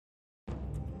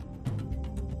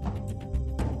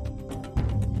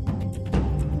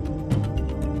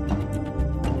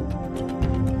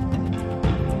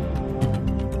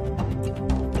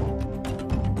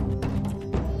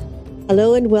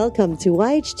Hello and welcome to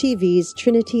YHTV's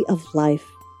Trinity of Life.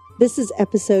 This is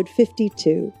episode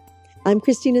 52. I'm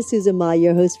Christina Suzuma,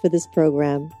 your host for this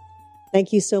program.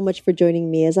 Thank you so much for joining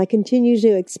me as I continue to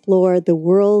explore the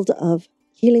world of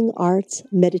healing arts,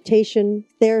 meditation,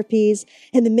 therapies,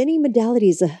 and the many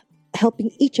modalities of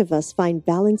helping each of us find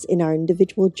balance in our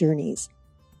individual journeys.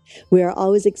 We are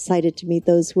always excited to meet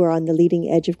those who are on the leading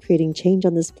edge of creating change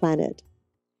on this planet.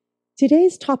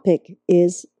 Today's topic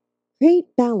is create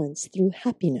balance through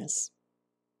happiness.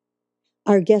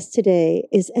 Our guest today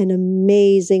is an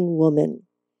amazing woman.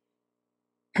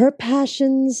 Her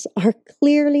passions are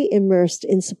clearly immersed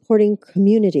in supporting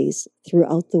communities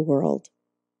throughout the world.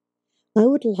 I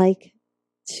would like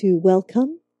to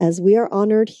welcome, as we are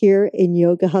honored here in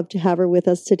Yoga Hub to have her with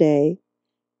us today,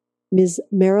 Ms.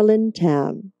 Marilyn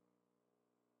Tam.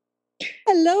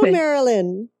 Hello,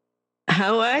 Marilyn.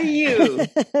 How are you?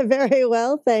 Very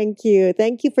well, thank you.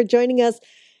 Thank you for joining us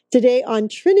today on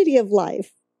Trinity of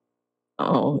Life.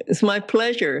 Oh, it's my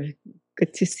pleasure.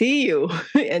 Good to see you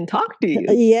and talk to you.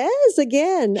 Yes,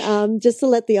 again, just to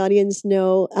let the audience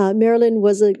know, Marilyn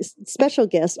was a special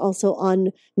guest also on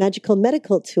Magical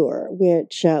Medical Tour,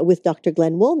 which with Dr.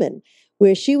 Glenn Woolman,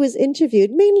 where she was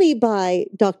interviewed mainly by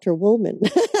Dr. Woolman.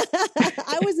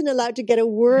 I wasn't allowed to get a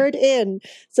word in.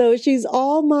 So she's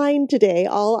all mine today,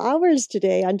 all ours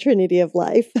today on Trinity of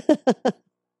Life.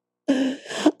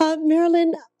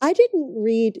 Marilyn, I didn't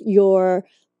read your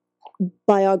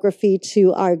biography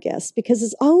to our guests because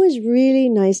it's always really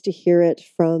nice to hear it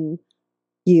from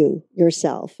you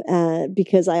yourself,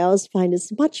 because I always find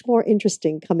it's much more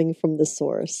interesting coming from the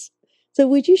source. So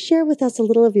would you share with us a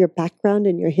little of your background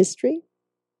and your history?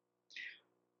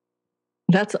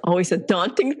 That's always a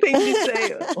daunting thing to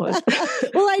say.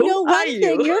 Well, I know one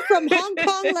thing. You're from Hong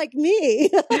Kong like me.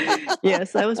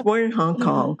 Yes, I was born in Hong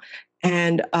Kong.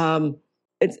 And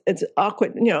it's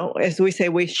awkward, as we say,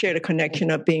 we share the connection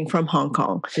of being from Hong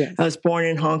Kong. Yes. I was born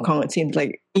in Hong Kong, it seems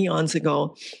like eons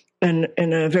ago, and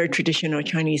in a very traditional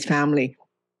Chinese family.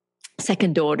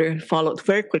 Second daughter, followed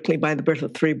very quickly by the birth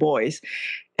of 3 boys.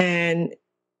 And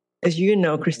as you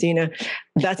know, Christina,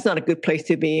 that's not a good place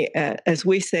to be. As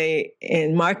we say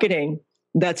in marketing,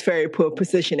 that's very poor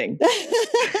positioning.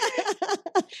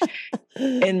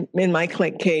 In my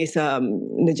case,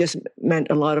 it just meant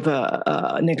a lot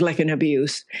of neglect and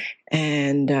abuse.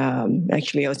 And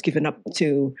actually, I was given up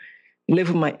to live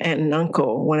with my aunt and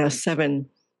uncle when I was 7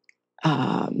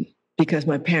 because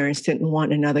my parents didn't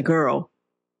want another girl.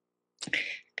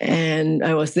 And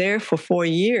I was there for 4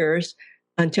 years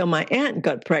until my aunt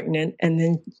got pregnant, and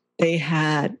then they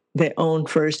had their own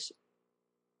first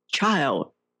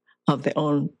child of their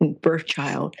own birth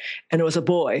child, and it was a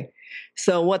boy.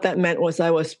 So what that meant was I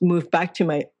was moved back to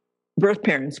my birth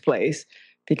parents' place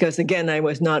because, again, I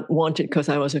was not wanted because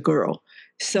I was a girl.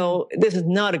 So this is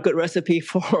not a good recipe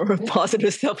for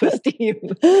positive self-esteem.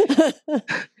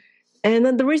 And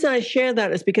then the reason I share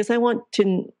that is because I want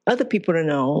other people to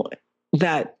know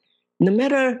that no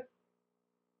matter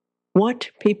what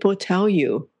people tell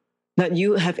you, that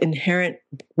you have inherent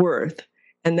worth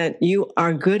and that you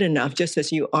are good enough just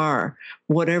as you are,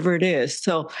 whatever it is.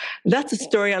 So that's a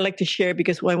story I like to share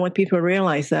because I want people to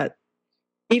realize that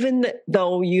even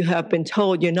though you have been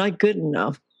told you're not good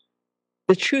enough,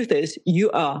 the truth is you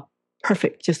are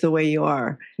perfect just the way you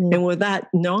are. Mm-hmm. And with that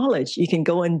knowledge, you can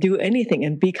go and do anything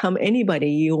and become anybody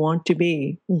you want to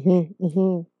be. Mm-hmm,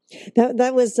 mm-hmm.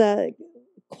 That was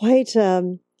quite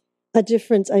a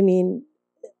difference. I mean,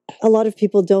 a lot of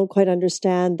people don't quite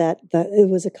understand that it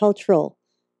was a cultural,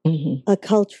 I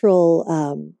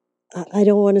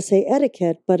don't want to say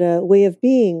etiquette, but a way of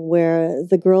being where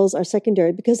the girls are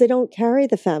secondary because they don't carry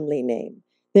the family name.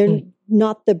 They're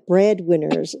not the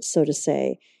breadwinners, so to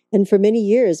say. And for many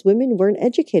years, women weren't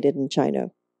educated in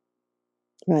China.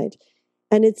 Right.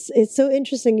 And it's so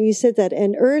interesting you said that.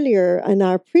 And earlier in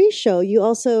our pre-show, you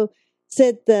also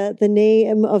said the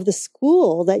name of the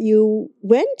school that you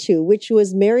went to, which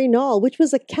was Mary Nall, which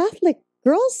was a Catholic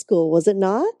girls' school, was it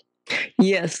not?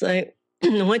 Yes, I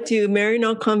went to Mary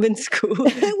Nall Convent School.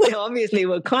 They obviously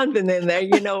were convent in there,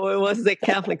 it was a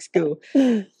Catholic school.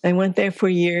 I went there for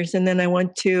years, and then I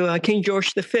went to King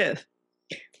George V,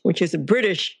 which is a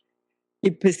British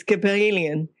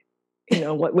Episcopalian,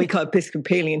 what we call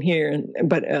Episcopalian here,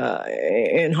 but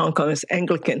in Hong Kong it's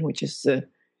Anglican, which is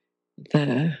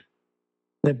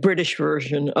the British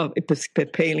version of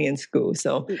Episcopalian school.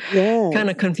 So kind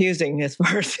of confusing as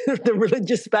far as the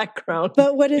religious background.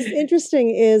 But what is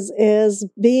interesting is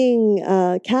being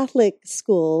a Catholic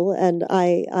school, and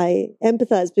I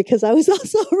empathize because I was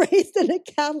also raised in a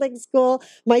Catholic school.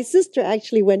 My sister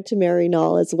actually went to Mary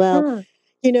Nall as well.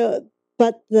 Huh.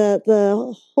 but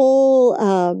the whole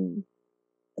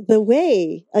the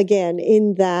way again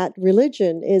in that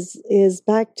religion is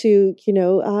back to, you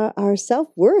know, our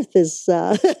self-worth is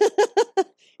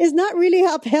is not really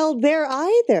upheld there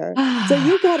either. So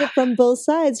you got it from both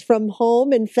sides, from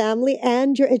home and family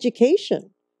and your education.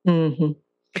 Mm-hmm.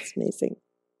 It's amazing.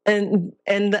 And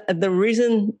the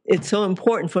reason it's so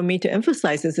important for me to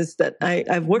emphasize this is that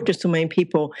I've worked with so many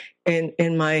people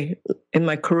in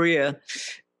my career,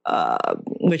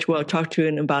 which we'll talk to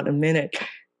in about a minute,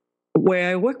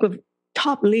 where I work with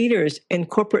top leaders in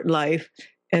corporate life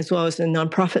as well as in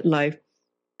nonprofit life.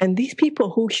 And these people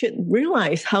who should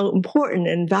realize how important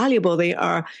and valuable they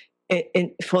are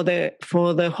for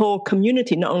the whole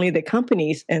community, not only the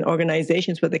companies and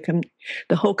organizations, but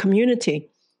the whole community.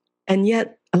 And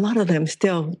yet, a lot of them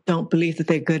still don't believe that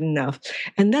they're good enough.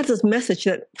 And that's a message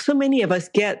that so many of us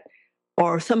get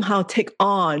or somehow take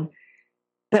on,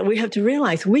 that we have to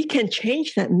realize we can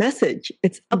change that message.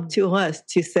 It's up to us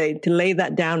to lay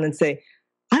that down and say,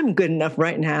 I'm good enough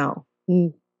right now.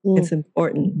 Mm-hmm. It's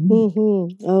important.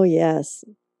 Mm-hmm. Oh, yes.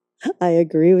 I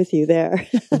agree with you there.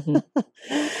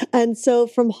 Mm-hmm. And so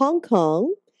from Hong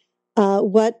Kong,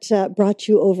 what brought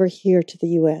you over here to the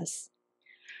U.S.?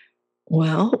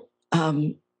 Well,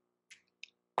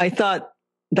 I thought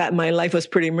that my life was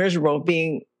pretty miserable.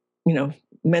 Being, you know,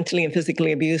 mentally and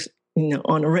physically abused, you know,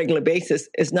 on a regular basis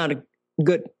is not a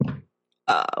good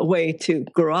way to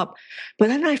grow up. But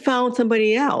then I found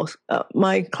somebody else,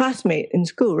 my classmate in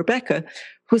school, Rebecca,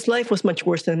 whose life was much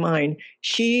worse than mine.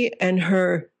 She and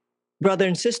her brother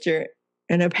and sister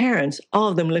and her parents, all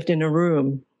of them lived in a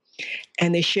room.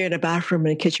 And they shared a bathroom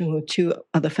and a kitchen with two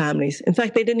other families. In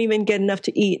fact, they didn't even get enough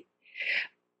to eat.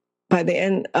 By the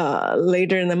end,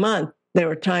 later in the month, there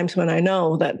were times when I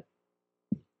know that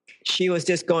she was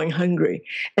just going hungry.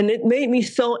 And it made me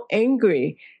so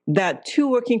angry that two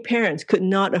working parents could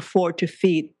not afford to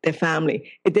feed their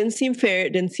family. It didn't seem fair.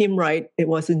 It didn't seem right. It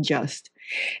wasn't just.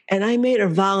 And I made a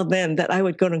vow then that I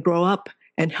was going to grow up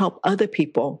and help other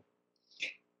people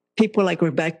like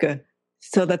Rebecca,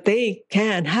 so that they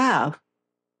can have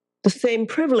the same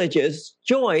privileges,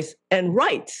 joys, and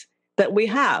rights that we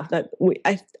have.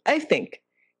 I think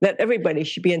that everybody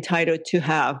should be entitled to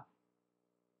have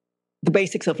the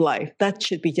basics of life. That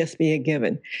should just be a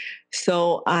given.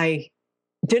 So I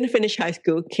didn't finish high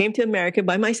school, came to America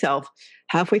by myself,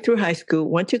 halfway through high school,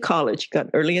 went to college, got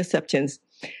early acceptance,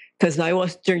 because I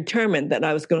was determined that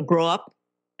I was going to grow up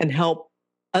and help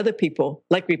other people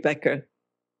like Rebecca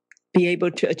be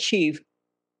able to achieve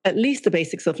at least the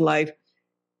basics of life,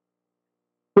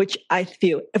 which I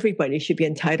feel everybody should be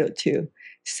entitled to.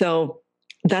 So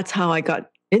that's how I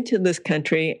got into this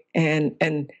country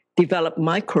and developed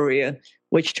my career,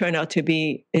 which turned out to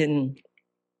be in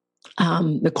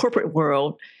the corporate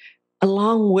world,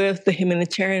 along with the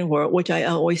humanitarian world, which I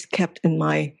always kept in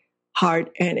my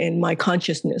heart and in my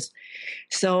consciousness.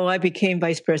 So I became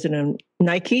vice president of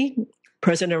Nike,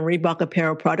 president of Reebok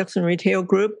Apparel Products and Retail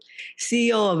Group,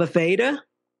 CEO of Aveda,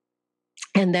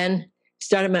 and then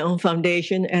started my own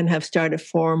foundation and have started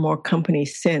 4 more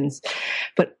companies since,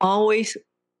 but always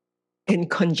in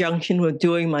conjunction with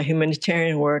doing my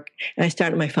humanitarian work. And I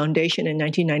started my foundation in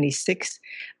 1996,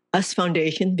 US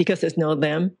Foundation, because there's no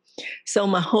them. So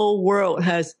my whole world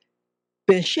has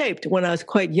been shaped when I was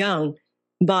quite young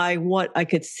by what I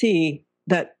could see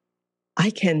that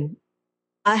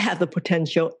I have the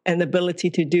potential and the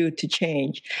ability to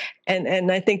change.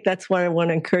 And I think that's what I want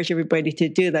to encourage everybody to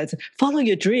do. That's follow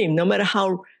your dream, no matter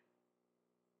how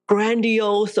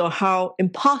grandiose or how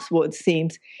impossible it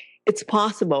seems. It's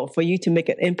possible for you to make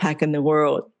an impact in the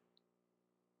world.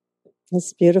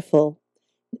 That's beautiful.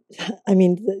 I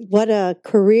mean, what a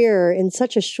career in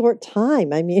such a short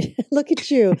time. I mean, look at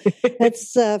you.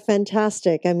 That's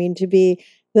fantastic. I mean, to be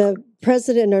the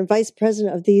president or vice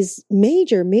president of these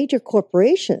major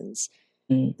corporations.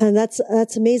 And that's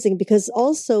amazing, because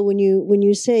also when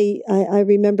you say, I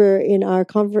remember in our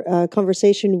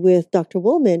conversation with Dr.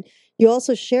 Woolman, you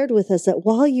also shared with us that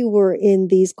while you were in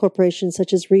these corporations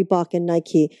such as Reebok and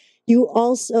Nike, you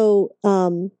also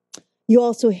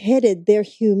headed their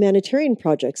humanitarian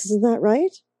projects. Isn't that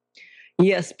right?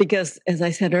 Yes, because as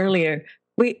I said earlier,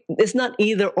 it's not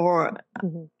either or.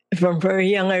 Mm-hmm. From very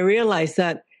young, I realized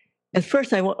that at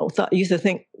first I used to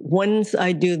think, once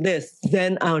I do this,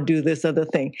 then I'll do this other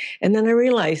thing. And then I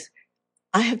realized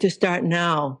I have to start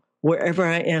now wherever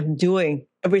I am doing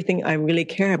everything I really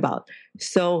care about.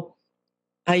 So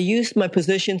I used my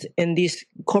positions in these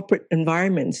corporate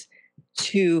environments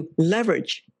to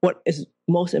leverage what is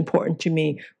most important to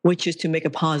me, which is to make a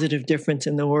positive difference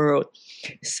in the world.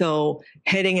 So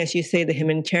heading, as you say, the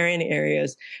humanitarian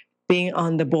areas, being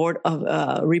on the board of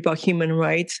Reebok Human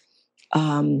Rights,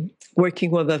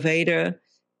 working with Aveda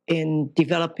in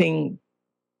developing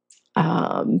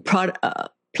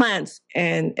plants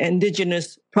and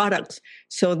indigenous products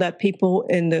so that people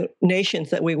in the nations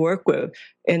that we work with,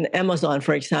 in Amazon,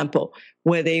 for example,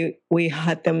 where we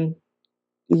had them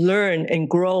learn and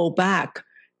grow back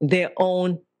their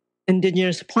own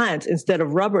indigenous plants instead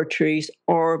of rubber trees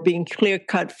or being clear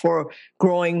cut for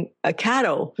growing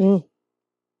cattle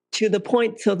to the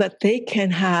point so that they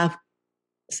can have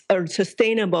a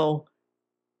sustainable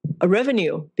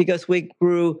revenue, because we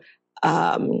grew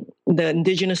the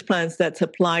indigenous plants that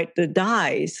supplied the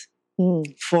dyes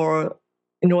for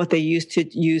what they used to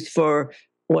use for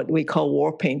what we call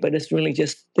war paint, but it's really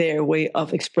just their way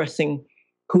of expressing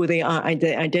who they are,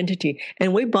 identity.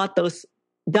 And we bought those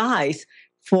dyes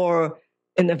for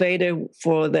Aveda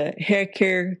for the hair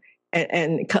care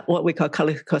and what we call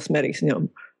color cosmetics,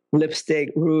 lipstick,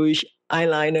 rouge,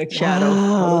 eyeliner, shadow,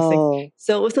 all those things.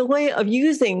 So it was a way of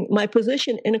using my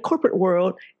position in a corporate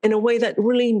world in a way that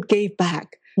really gave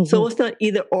back. Mm-hmm. So it's not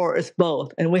either or, it's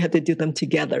both. And we had to do them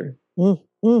together.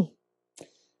 Mm-hmm.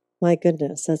 My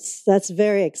goodness, that's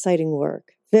very exciting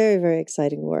work. Very, very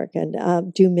exciting work.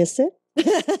 And do you miss it?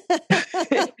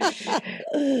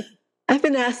 I've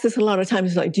been asked this a lot of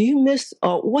times, like, do you miss,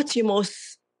 or what's your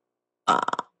most,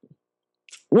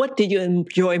 what did you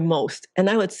enjoy most? And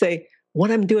I would say, what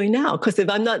I'm doing now, because if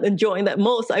I'm not enjoying that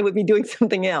most, I would be doing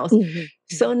something else. Mm-hmm.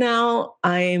 So now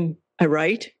I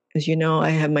write. As you know, I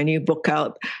have my new book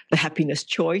out, The Happiness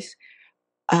Choice.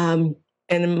 And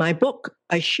in my book,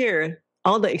 I share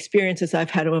all the experiences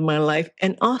I've had in my life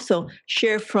and also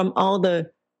share from all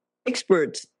the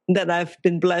experts that I've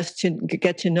been blessed to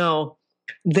get to know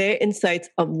their insights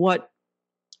of what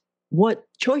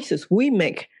choices we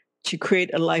make to create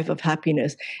a life of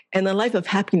happiness. And a life of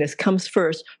happiness comes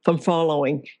first from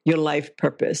following your life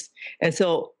purpose. And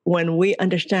so when we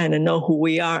understand and know who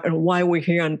we are and why we're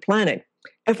here on the planet,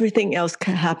 everything else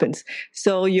happens.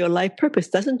 So your life purpose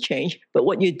doesn't change, but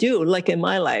what you do, like in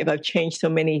my life, I've changed so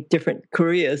many different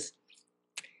careers.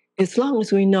 As long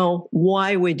as we know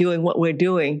why we're doing what we're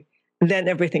doing, then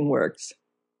everything works.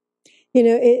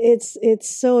 It's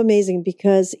so amazing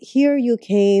because here you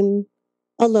came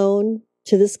alone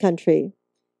to this country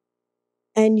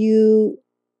and you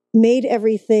made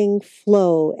everything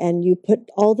flow and you put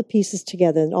all the pieces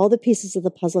together and all the pieces of the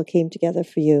puzzle came together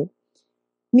for you.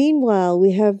 Meanwhile,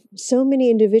 we have so many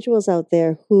individuals out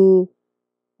there who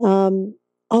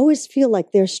always feel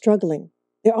like they're struggling.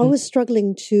 They're always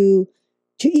struggling to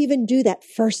even do that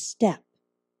first step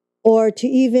or to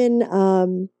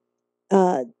even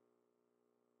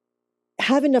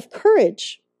have enough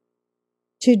courage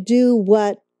to do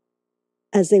what,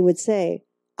 as they would say,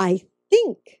 I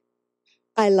think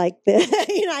I like this.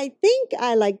 I think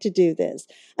I like to do this.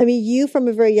 I mean, you from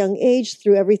a very young age,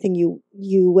 through everything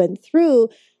you went through,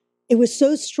 it was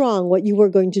so strong what you were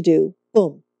going to do.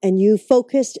 Boom. And you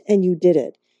focused and you did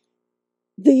it.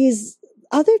 These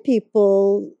other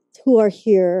people who are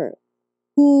here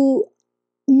who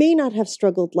may not have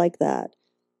struggled like that,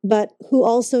 but who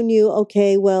also knew,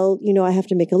 okay, well, I have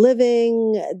to make a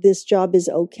living. This job is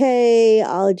okay.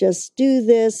 I'll just do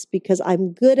this because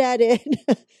I'm good at it,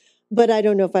 but I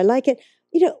don't know if I like it.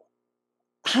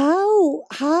 How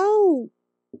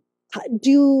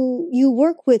do you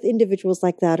work with individuals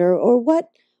like that, or what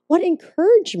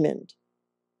encouragement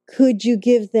could you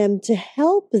give them to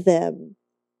help them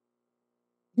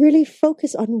really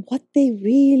focus on what they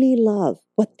really love,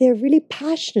 what they're really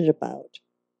passionate about?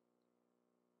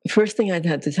 First thing I'd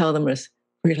have to tell them is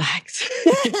relax.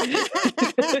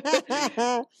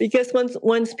 Because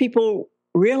once people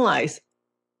realize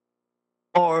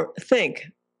or think,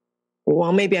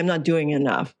 well, maybe I'm not doing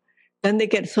enough, then they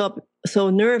get so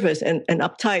nervous and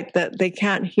uptight that they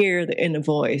can't hear the inner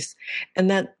voice. And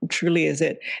that truly is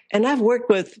it. And I've worked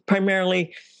with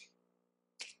primarily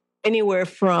anywhere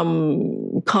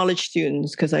from college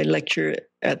students, because I lecture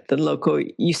at the local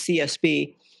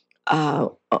UCSB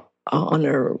on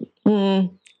a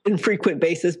infrequent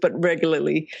basis, but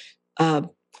regularly.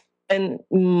 And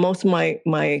most of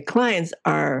my clients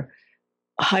are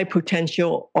high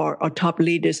potential or top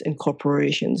leaders in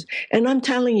corporations. And I'm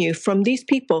telling you, from these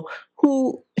people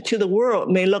who to the world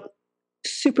may look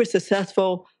super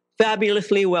successful,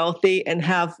 fabulously wealthy, and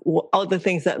have all the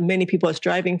things that many people are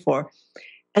striving for.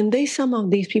 And some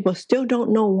of these people still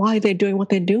don't know why they're doing what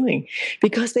they're doing,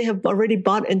 because they have already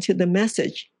bought into the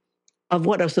message of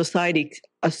what our society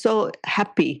are so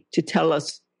happy to tell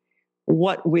us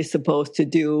what we're supposed to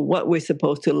do, what we're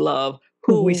supposed to love,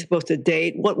 who we're supposed to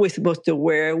date, what we're supposed to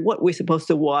wear, what we're supposed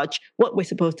to watch, what we're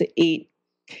supposed to eat.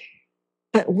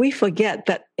 But we forget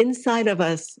that inside of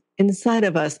us is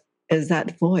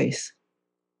that voice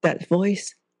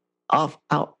of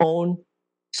our own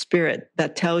spirit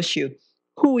that tells you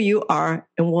who you are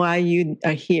and why you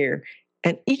are here.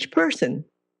 And each person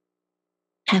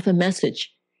have a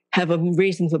message, have a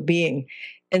reason for being.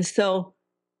 And so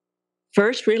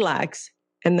first relax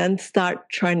and then start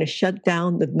trying to shut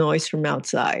down the noise from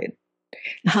outside.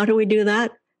 How do we do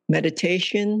that?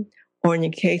 Meditation, or in the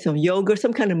case of yoga,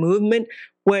 some kind of movement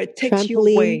where it takes you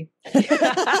away.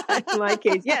 In my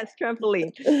case, yes,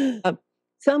 trampoline.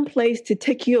 Some place to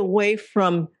take you away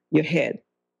from your head.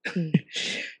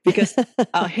 Because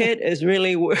our head is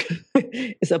really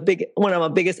it's one of our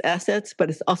biggest assets, but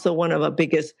it's also one of our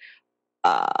biggest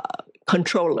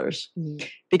controllers.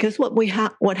 Because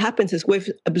what happens is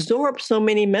we've absorbed so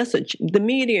many messages. The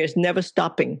media is never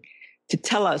stopping to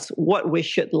tell us what we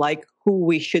should like, who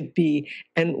we should be,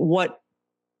 and what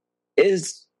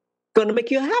is going to make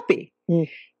you happy.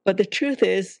 But the truth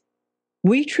is,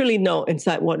 we truly know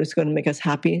inside what is going to make us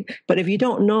happy. But if you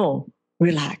don't know,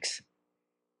 relax.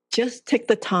 Just take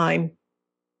the time.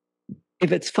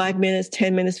 If it's 5 minutes,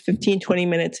 10 minutes, 15, 20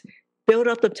 minutes, build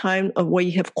up the time of where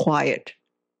you have quiet.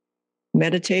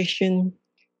 Meditation,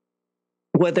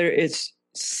 whether it's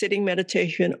sitting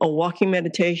meditation or walking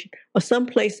meditation, or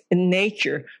someplace in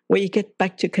nature where you get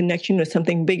back to connection with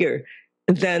something bigger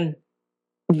than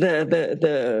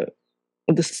the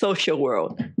social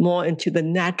world, more into the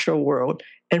natural world.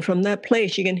 And from that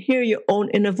place, you can hear your own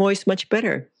inner voice much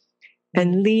better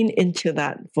and lean into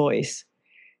that voice.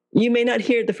 You may not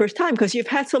hear it the first time because you've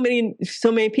had so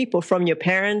many people, from your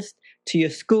parents to your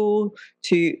school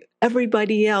to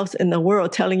everybody else in the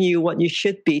world, telling you what you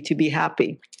should be to be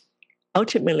happy.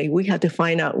 Ultimately, we have to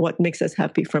find out what makes us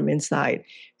happy from inside.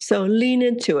 So lean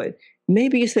into it.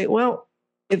 Maybe you say, well,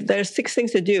 if there's 6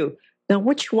 things to do, now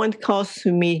which one calls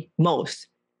to me most?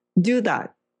 Do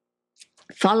that.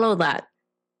 Follow that.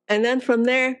 And then from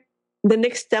there, the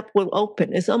next step will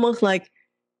open. It's almost like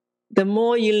the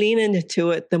more you lean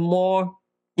into it, the more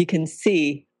you can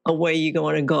see a way you're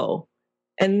going to go.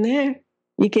 And there,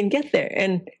 you can get there.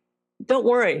 And don't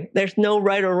worry, there's no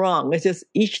right or wrong. It's just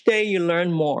each day you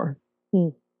learn more.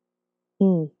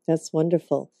 That's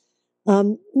wonderful.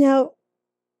 Now,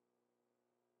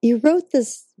 you wrote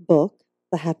this book,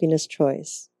 The Happiness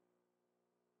Choice.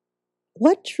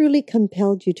 What truly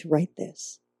compelled you to write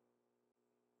this?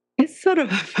 It's sort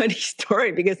of a funny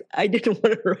story because I didn't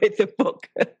want to write the book.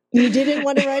 You didn't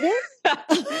want to write it?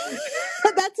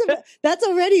 That's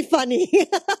already funny.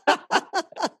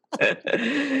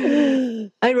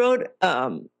 I wrote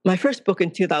my first book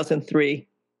in 2003.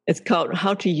 It's called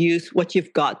How to Use What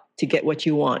You've Got to Get What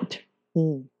You Want.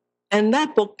 And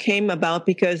that book came about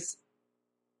because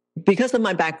of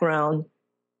my background,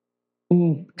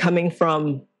 coming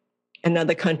from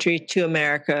another country to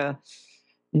America,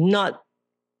 not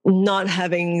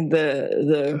having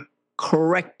the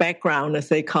correct background, as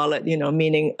they call it,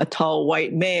 meaning a tall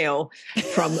white male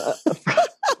from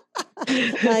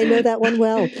I know that one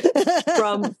well.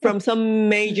 from some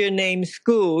major name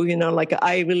school, like an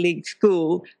Ivy League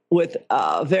school with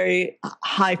a very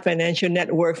high financial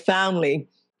network family.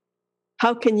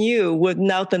 How can you,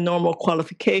 without the normal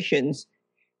qualifications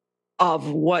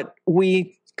of what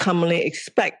we commonly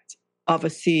expect of a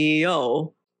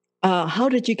CEO, how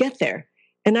did you get there?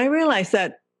 And I realized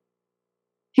that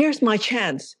here's my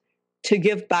chance to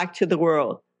give back to the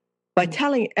world by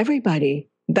telling everybody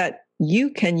that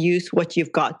you can use what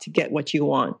you've got to get what you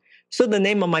want. So the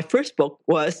name of my first book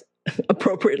was,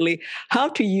 appropriately, How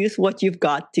to Use What You've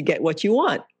Got to Get What You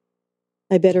Want.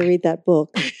 I better read that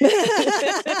book.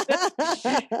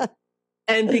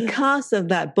 And because of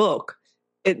that book,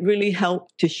 it really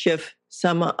helped to shift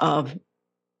some of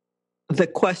the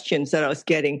questions that I was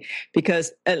getting,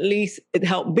 because at least it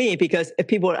helped me, because if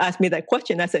people would ask me that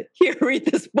question, I said, here, read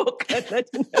this book. And I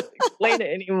didn't have to explain it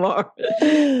anymore.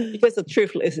 Because the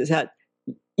truth is that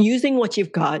using what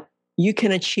you've got, you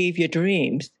can achieve your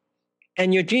dreams.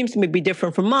 And your dreams may be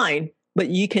different from mine, but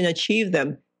you can achieve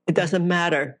them. It doesn't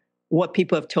matter what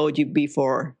people have told you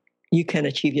before. You can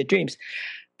achieve your dreams.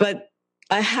 But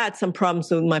I had some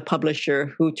problems with my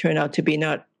publisher, who turned out to be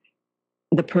not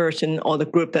the person or the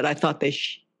group that I thought they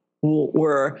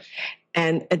were.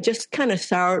 And it just kind of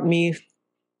soured me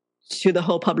to the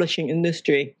whole publishing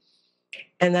industry.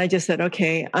 And I just said,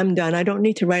 okay, I'm done. I don't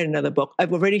need to write another book.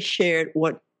 I've already shared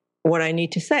what I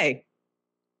need to say.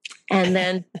 And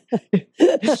then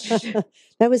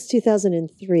that was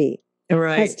 2003.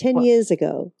 Right. That's 10 years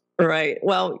ago. Right.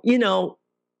 Well,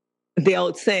 the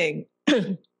old saying,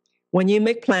 when you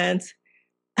make plans,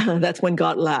 that's when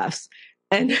God laughs.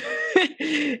 And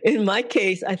in my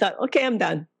case, I thought, okay, I'm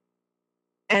done.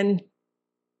 And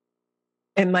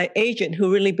my agent,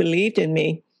 who really believed in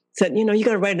me, said, you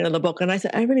got to write another book. And I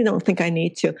said, I really don't think I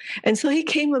need to. And so he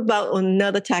came about on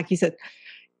another tack. He said,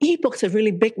 ebooks are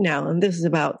really big now. And this is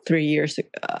about 3 years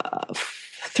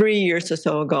or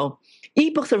so ago.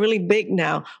 Ebooks are really big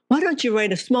now. Why don't you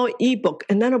write a small ebook?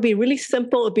 And that'll be really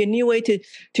simple. It'll be a new way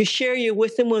to share your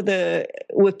wisdom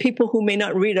with people who may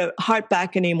not read a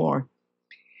hardback anymore.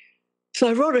 So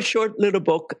I wrote a short little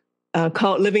book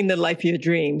called Living the Life of Your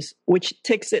Dreams, which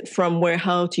takes it from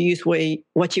how to use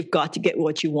what you've got to get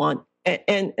what you want.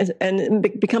 And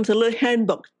it becomes a little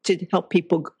handbook to help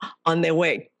people on their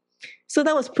way. So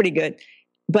that was pretty good.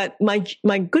 But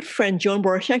my good friend, Joan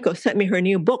Boroshenko, sent me her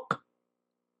new book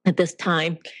at this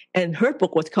time. And her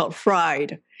book was called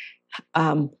Fried,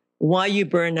 Why You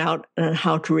Burn Out and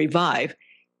How to Revive.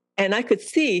 And I could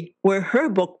see where her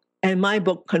book and my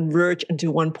book converged into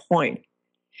one point.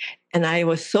 And I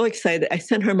was so excited. I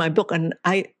sent her my book, and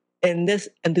in this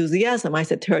enthusiasm, I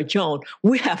said to her, Joan,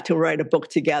 we have to write a book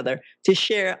together to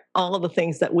share all the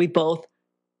things that we both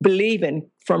believe in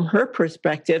from her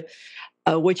perspective,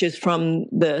 which is from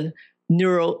the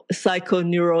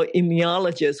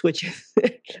psychoneuroimmunologist, which is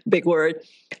a big word,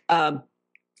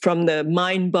 from the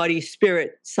mind, body,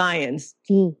 spirit science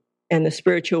and the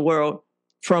spiritual world,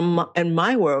 and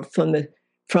my world from the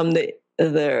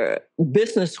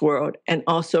business world, and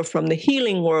also from the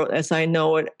healing world as I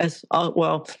know it, as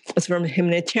well as from the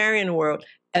humanitarian world,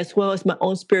 as well as my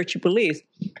own spiritual beliefs.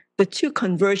 The two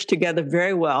converge together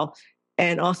very well.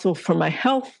 And also from my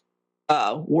health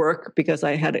work, because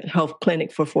I had a health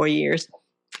clinic for 4 years.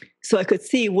 So I could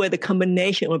see where the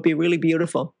combination would be really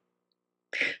beautiful.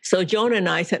 So Joan and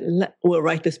I said, we'll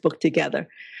write this book together.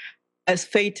 As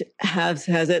fate has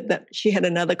it, that she had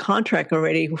another contract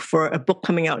already for a book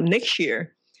coming out next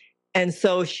year. And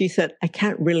so she said, I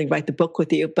can't really write the book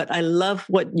with you, but I love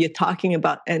what you're talking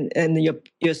about and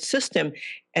your system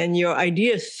and your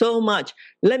ideas so much.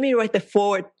 Let me write the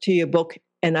foreword to your book,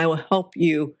 and I will help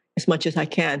you as much as I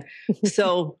can.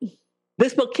 So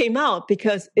this book came out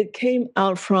because it came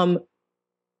out from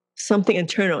something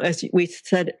internal. As we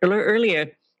said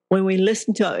earlier, when we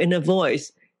listen to our inner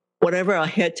voice, whatever our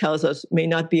head tells us may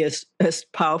not be as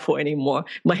powerful anymore.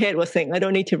 My head was saying, I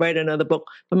don't need to write another book.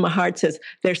 But my heart says,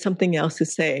 there's something else to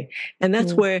say. And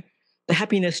that's where the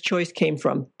happiness choice came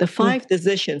from. The 5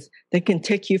 decisions that can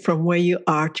take you from where you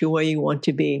are to where you want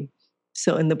to be.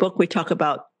 So in the book, we talk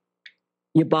about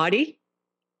your body,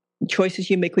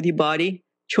 choices you make with your body,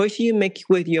 choices you make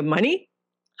with your money,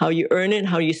 how you earn it,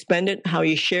 how you spend it, how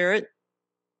you share it,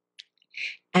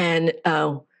 and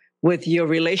with your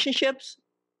relationships,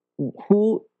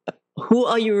 who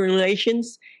are your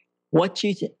relations, what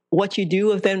you do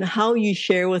with them, how you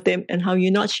share with them, and how you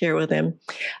not share with them.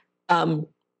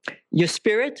 Your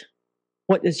spirit,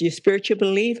 what is your spiritual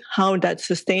belief, how that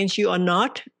sustains you or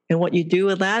not, and what you do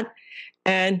with that,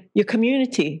 and your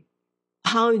community.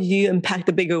 How do you impact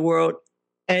the bigger world?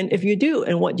 And if you do,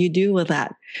 and what do you do with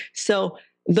that? So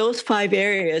those 5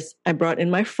 areas, I brought in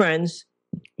my friends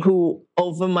who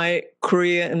over my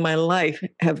career and my life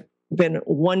have been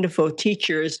wonderful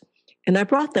teachers. And I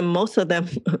brought them, most of them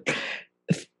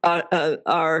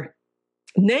are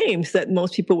names that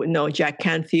most people would know: Jack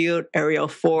Canfield, Ariel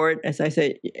Ford, as I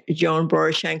said, Joan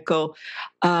Boroshenko,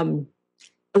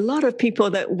 a lot of people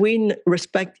that we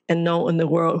respect and know in the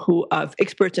world who are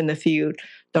experts in the field.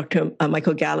 Dr.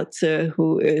 Michael Gallitzer,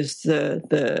 who is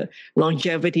the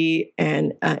longevity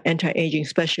and anti-aging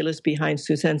specialist behind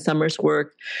Suzanne Summers'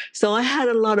 work. So I had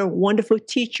a lot of wonderful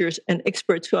teachers and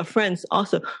experts who are friends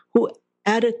also, who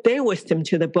added their wisdom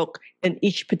to the book in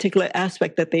each particular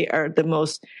aspect that they are the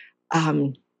most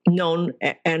known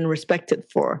and respected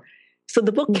for. So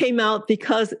the book came out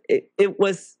because it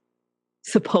was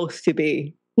supposed to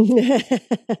be.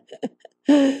 Well,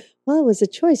 it was a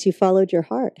choice. You followed your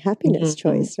heart. Happiness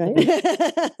choice, right?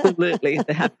 Absolutely,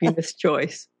 the happiness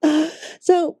choice.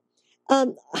 So,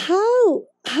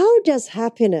 how does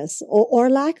happiness or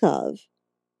lack of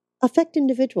affect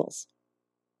individuals?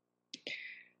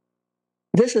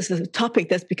 This is a topic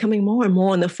that's becoming more and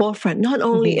more in the forefront, not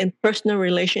only in personal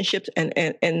relationships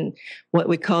and what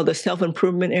we call the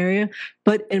self-improvement area,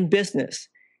 but in business.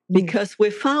 Because we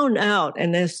found out,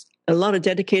 and there's a lot of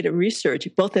dedicated research,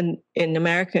 both in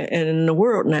America and in the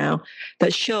world now,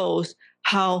 that shows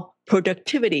how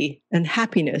productivity and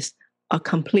happiness are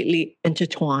completely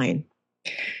intertwined.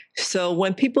 So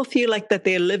when people feel like that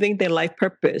they're living their life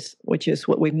purpose, which is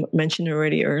what we mentioned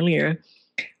already earlier,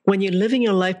 when you're living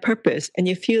your life purpose and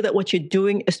you feel that what you're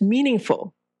doing is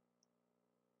meaningful,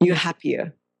 you're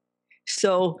happier.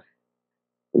 So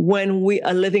when we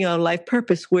are living our life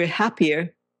purpose, we're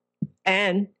happier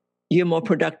and you're more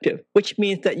productive, which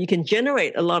means that you can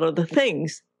generate a lot of the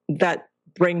things that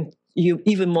bring you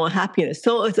even more happiness.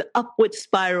 So it's an upward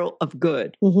spiral of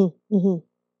good. Mm-hmm, mm-hmm.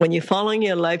 When you're following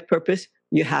your life purpose,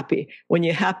 you're happy. When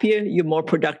you're happier, you're more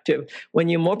productive. When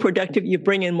you're more productive, you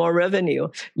bring in more revenue.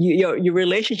 Your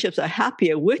relationships are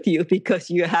happier with you because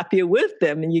you're happier with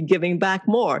them and you're giving back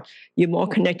more. You're more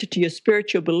connected to your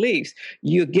spiritual beliefs.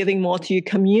 You're giving more to your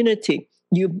community.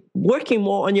 You're working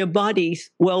more on your body's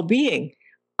well-being.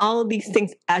 All these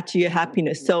things add to your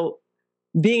happiness. So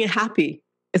being happy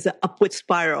is an upward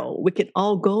spiral. We can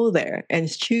all go there and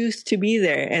choose to be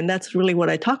there. And that's really what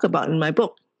I talk about in my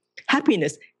book.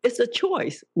 Happiness is a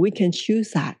choice. We can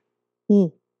choose that.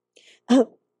 Mm.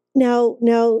 Now,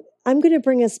 I'm going to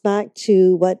bring us back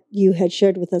to what you had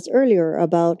shared with us earlier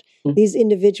about these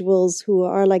individuals who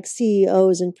are like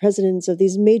CEOs and presidents of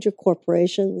these major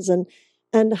corporations,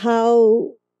 and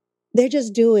how they're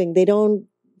just doing. They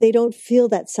don't feel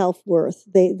that self-worth.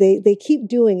 They keep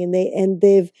doing, and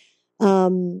they've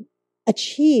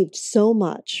achieved so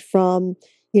much from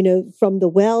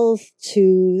the wealth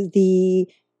to the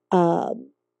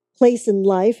place in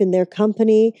life in their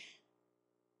company,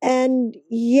 and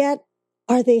yet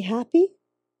are they happy?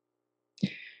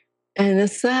 And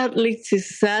it's sad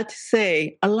to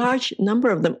say, a large number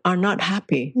of them are not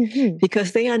happy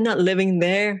because they are not living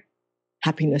their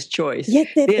happiness choice. Yet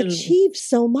they've achieved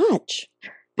so much.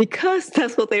 Because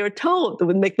that's what they were told that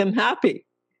would make them happy.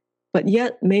 But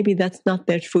yet, maybe that's not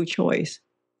their true choice.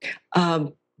 I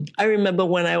remember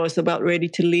when I was about ready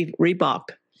to leave Reebok,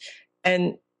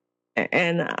 and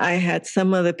I had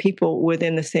some other people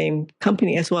within the same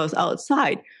company as well as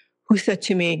outside who said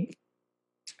to me,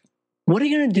 "What are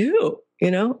you going to do?"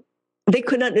 They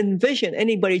could not envision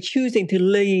anybody choosing to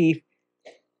leave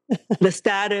the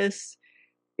status,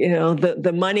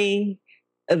 the money,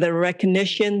 the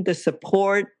recognition, the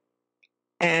support.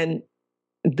 And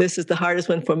this is the hardest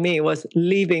one for me, was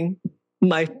leaving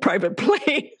my private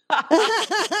plane.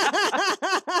 I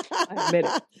admit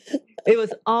it. It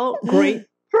was all great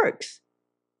perks.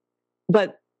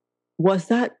 But was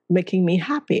that making me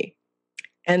happy?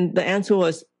 And the answer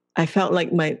was, I felt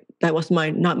like that was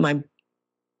not my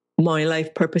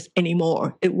life purpose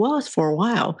anymore. It was for a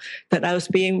while that I was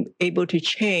being able to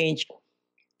change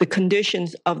the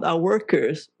conditions of our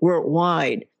workers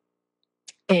worldwide,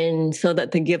 and so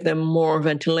that to give them more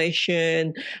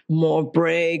ventilation, more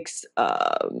breaks,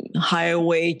 higher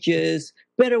wages,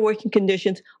 better working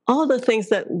conditions, all the things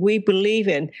that we believe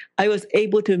in, I was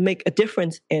able to make a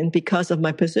difference in because of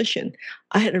my position.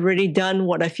 I had already done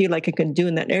what I feel like I can do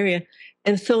in that area.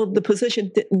 And so the position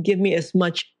didn't give me as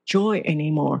much joy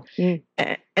anymore.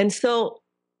 And so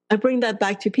I bring that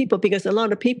back to people, because a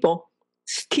lot of people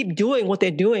keep doing what they're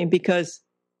doing because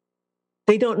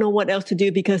they don't know what else to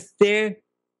do, because their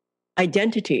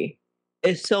identity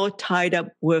is so tied up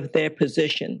with their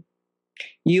position.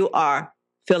 You are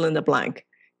fill in the blank.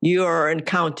 You're an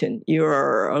accountant.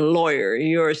 You're a lawyer.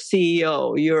 You're a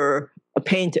CEO. You're a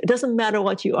painter. It doesn't matter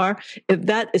what you are. If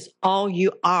that is all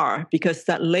you are, because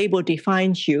that label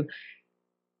defines you,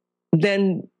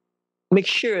 then make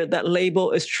sure that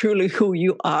label is truly who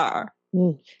you are.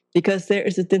 Because there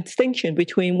is a distinction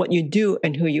between what you do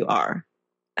and who you are.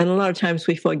 And a lot of times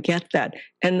we forget that.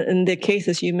 And in the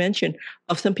cases you mentioned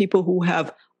of some people who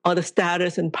have all the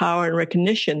status and power and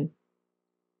recognition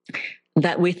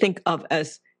that we think of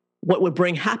as what would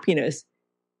bring happiness,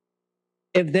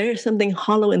 if there's something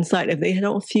hollow inside, if they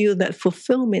don't feel that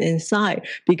fulfillment inside,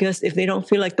 because if they don't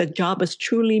feel like the job is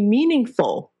truly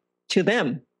meaningful to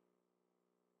them,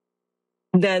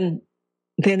 then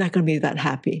they're not going to be that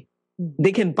happy.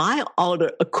 They can buy all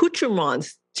the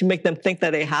accoutrements to make them think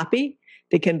that they're happy.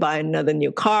 They can buy another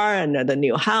new car, another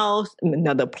new house,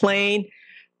 another plane,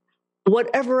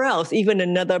 whatever else, even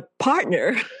another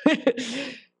partner.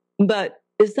 But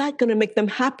is that going to make them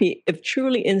happy if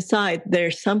truly inside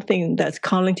there's something that's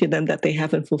calling to them that they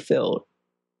haven't fulfilled?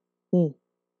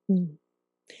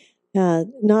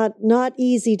 Not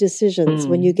easy decisions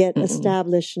when you get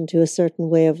established into a certain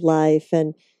way of life.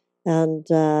 And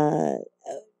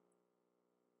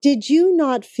did you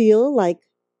not feel like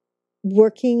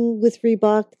working with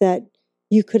Reebok that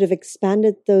you could have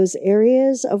expanded those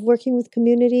areas of working with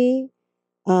community,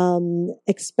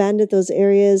 expanded those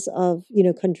areas of,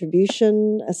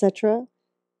 contribution, etc.?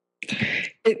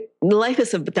 Life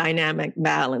is a dynamic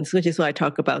balance, which is what I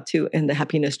talk about too in the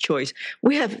happiness choice.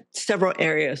 We have several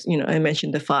areas, I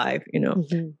mentioned the 5,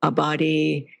 our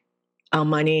body, our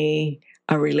money,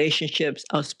 our relationships,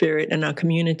 our spirit, and our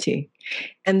community.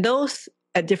 And those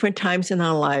at different times in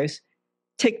our lives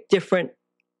take different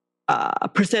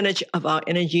percentage of our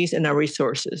energies and our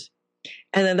resources.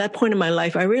 And at that point in my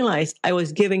life, I realized I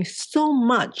was giving so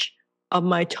much of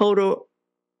my total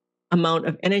amount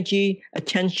of energy,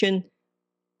 attention,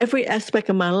 every aspect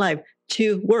of my life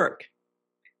to work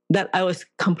that I was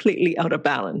completely out of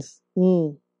balance.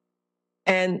 Mm.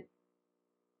 And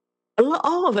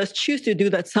all of us choose to do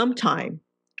that sometime.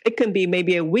 It can be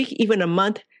maybe a week, even a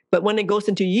month, but when it goes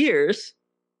into years,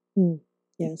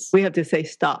 yes, we have to say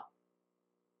stop.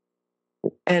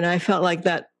 And I felt like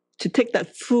that, to take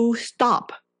that full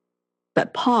stop,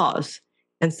 that pause,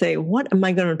 and say, what am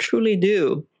I going to truly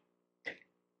do?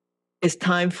 It's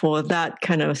time for that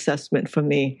kind of assessment for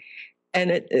me. And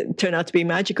it turned out to be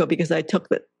magical, because I took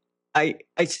that, I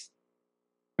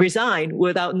resigned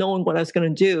without knowing what I was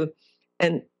going to do.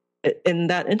 And in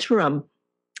that interim,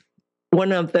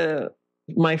 one of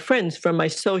my friends from my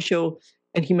social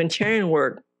and humanitarian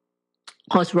work,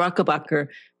 Horst Rockerbacher,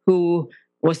 who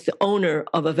was the owner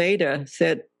of Aveda,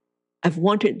 said, I've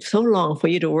wanted so long for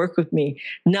you to work with me.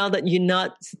 Now that you're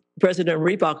not President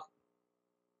Reebok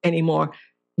anymore,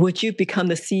 would you become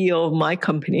the CEO of my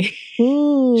company?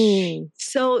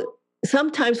 So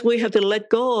sometimes we have to let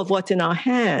go of what's in our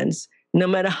hands, no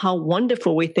matter how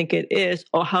wonderful we think it is,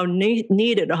 or how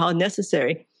needed or how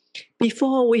necessary,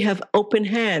 before we have open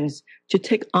hands to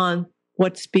take on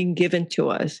what's being given to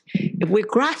us. If we're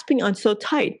grasping on so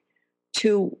tight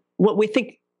to what we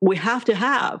think we have to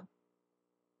have,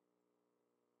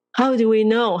 how do we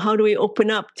know? How do we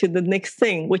open up to the next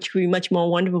thing, which will be much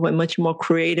more wonderful and much more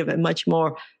creative and much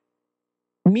more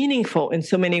meaningful in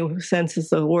so many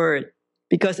senses of the word?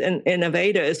 Because in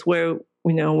Aveda is where,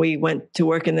 we went to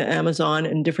work in the Amazon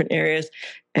and different areas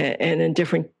and in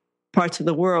different parts of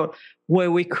the world,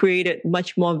 where we created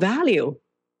much more value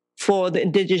for the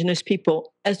indigenous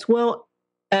people, as well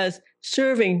as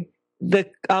serving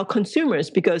our consumers.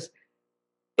 Because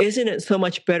isn't it so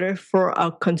much better for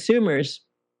our consumers,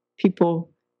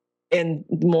 people in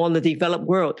more the developed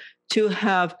world, to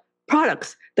have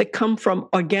products that come from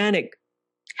organic,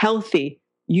 healthy,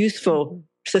 useful,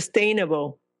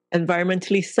 sustainable,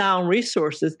 environmentally sound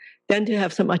resources than to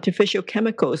have some artificial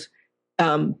chemicals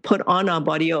put on our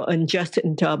body or ingested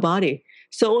into our body?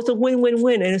 So it's a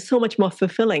win-win-win, and it's so much more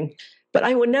fulfilling. But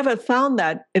I would never have found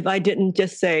that if I didn't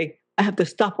just say, I have to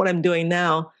stop what I'm doing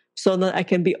now so that I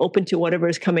can be open to whatever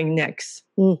is coming next.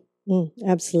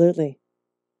 Absolutely.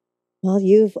 Well,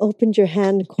 you've opened your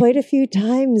hand quite a few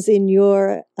times in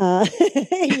your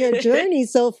in your journey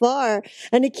so far,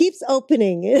 and it keeps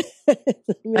opening.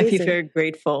 I feel very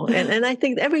grateful, and I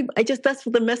think that's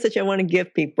the message I want to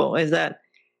give people, is that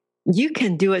you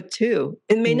can do it too.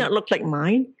 It may not look like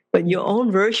mine, but your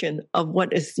own version of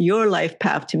what is your life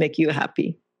path to make you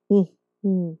happy.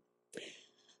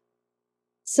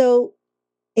 So,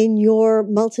 in your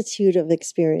multitude of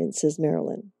experiences,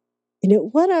 Marilyn,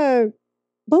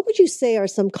 what would you say are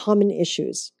some common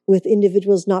issues with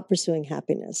individuals not pursuing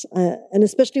happiness? And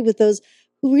especially with those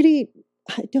who really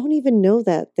don't even know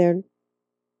that they're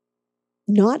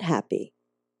not happy.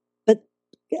 But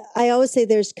I always say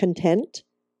there's content,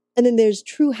 and then there's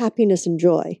true happiness and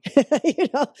joy,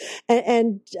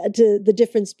 and the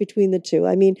difference between the two.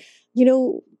 I mean,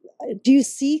 do you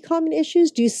see common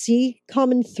issues? Do you see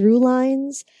common through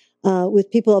lines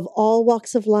with people of all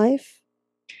walks of life?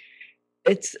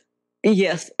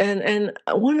 Yes. And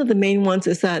one of the main ones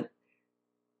is that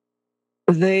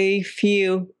they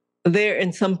feel they're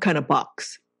in some kind of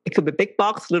box. It could be a big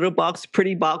box, little box,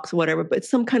 pretty box, whatever, but it's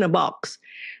some kind of box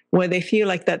where they feel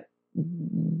like that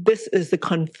this is the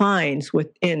confines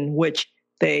within which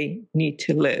they need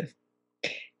to live.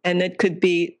 And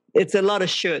it's a lot of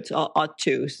shoulds or ought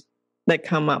tos that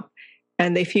come up.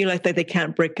 And they feel like that they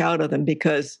can't break out of them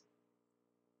because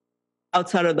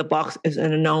outside of the box is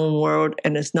an unknown world,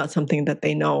 and it's not something that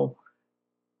they know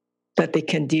that they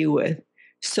can deal with.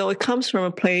 So it comes from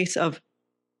a place of,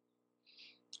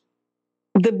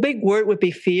 the big word would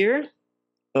be fear,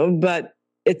 but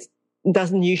it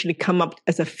doesn't usually come up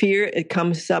as a fear. It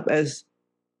comes up as,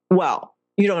 well,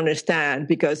 you don't understand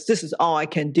because this is all I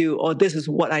can do, or this is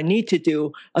what I need to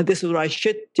do, or this is what I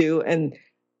should do, and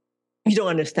you don't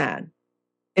understand.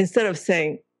 Instead of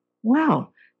saying, wow,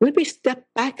 let me step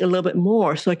back a little bit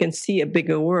more so I can see a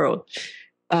bigger world.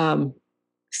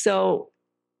 So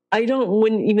I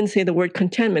wouldn't even say the word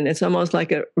contentment. It's almost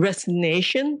like a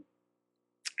resignation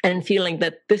and feeling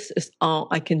that this is all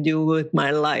I can do with my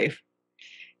life.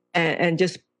 And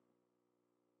just,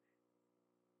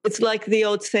 it's like the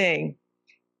old saying,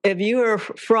 if you are a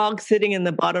frog sitting in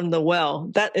the bottom of the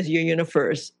well, that is your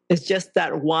universe. It's just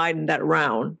that wide and that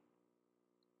round.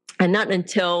 And not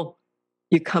until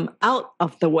you come out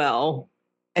of the well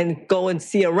and go and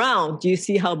see around, do you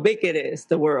see how big it is,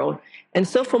 the world? And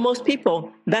so for most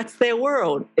people, that's their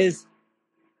world,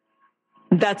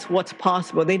 that's what's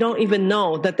possible. They don't even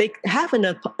know that they have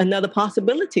another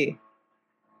possibility.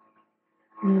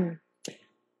 Mm.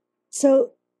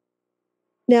 So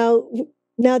now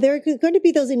there are going to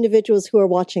be those individuals who are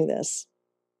watching this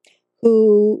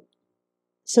who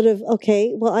sort of,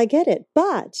 okay, well, I get it,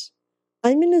 but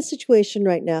I'm in a situation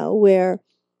right now where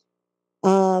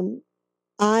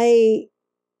I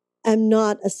am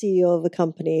not a CEO of a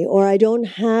company, or I don't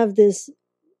have this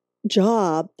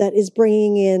job that is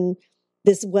bringing in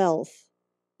this wealth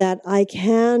that I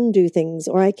can do things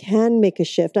or I can make a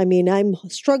shift. I mean, I'm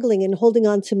struggling and holding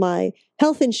on to my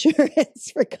health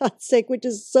insurance, for God's sake, which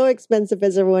is so expensive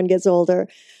as everyone gets older.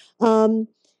 And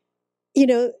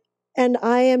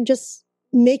I am just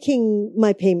making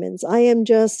my payments. I am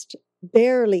just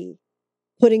barely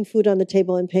putting food on the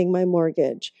table and paying my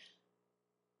mortgage.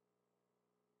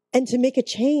 And to make a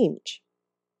change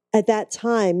at that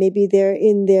time, maybe they're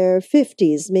in their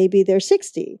 50s, maybe they're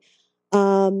 60.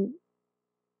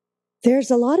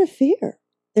 There's a lot of fear.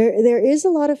 There is a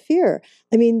lot of fear.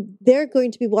 I mean, they're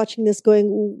going to be watching this going,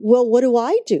 well, what do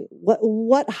I do?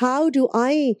 How do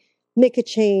I make a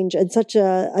change, and such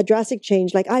a drastic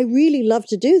change? Like, I really love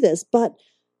to do this, but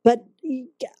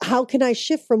how can I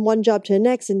shift from one job to the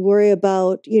next and worry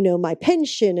about, my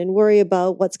pension and worry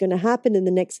about what's going to happen in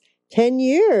the next 10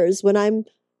 years when I'm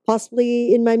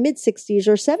possibly in my mid 60s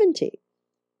or 70?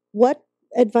 What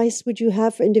advice would you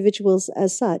have for individuals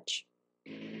as such?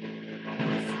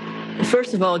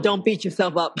 First of all, don't beat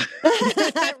yourself up.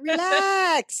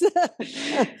 Relax.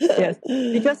 Yes,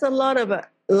 because a lot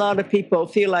of people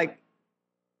feel like,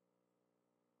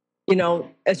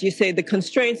 as you say, the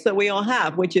constraints that we all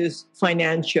have, which is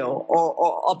financial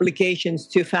or obligations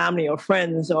to family or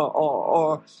friends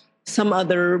or some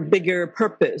other bigger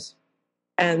purpose.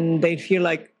 And they feel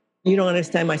like, you don't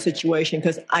understand my situation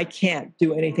because I can't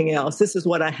do anything else. This is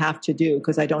what I have to do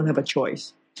because I don't have a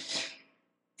choice.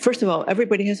 First of all,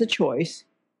 everybody has a choice.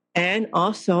 And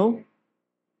also,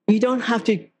 you don't have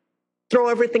to throw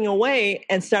everything away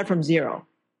and start from zero.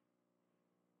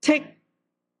 Take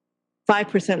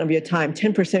 5% of your time,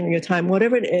 10% of your time,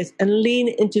 whatever it is, and lean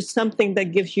into something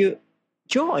that gives you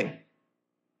joy.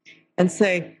 And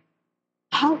say,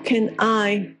 how can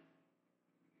I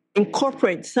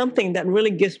incorporate something that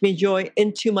really gives me joy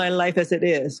into my life as it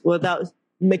is without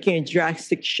making a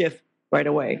drastic shift right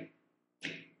away?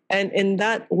 And in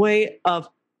that way of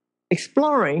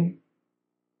exploring,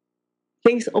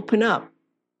 things open up.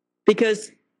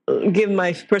 Because, give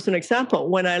my personal example,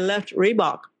 when I left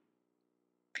Reebok,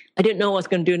 I didn't know what I was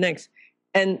going to do next.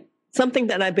 And something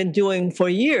that I've been doing for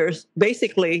years,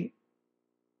 basically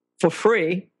for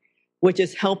free, which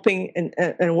is helping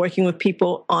and working with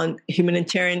people on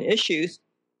humanitarian issues,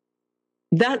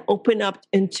 that opened up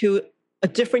into a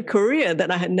different career that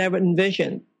I had never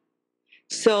envisioned.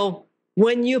 So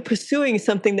when you're pursuing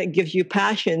something that gives you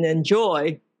passion and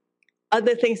joy,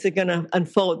 other things are going to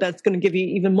unfold that's going to give you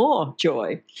even more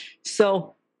joy.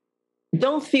 So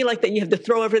don't feel like that you have to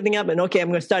throw everything up and, okay, I'm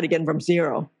going to start again from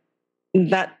zero.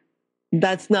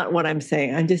 That's not what I'm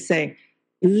saying. I'm just saying,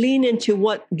 lean into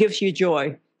what gives you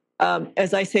joy.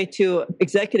 As I say to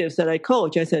executives that I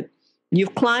coach, I said,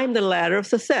 you've climbed the ladder of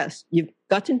success. You've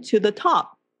gotten to the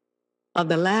top of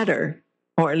the ladder,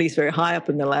 or at least very high up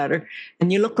in the ladder.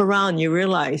 And you look around, you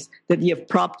realize that you've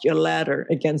propped your ladder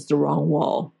against the wrong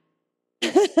wall.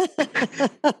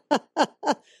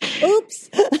 Oops.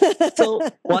 So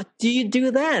what do you do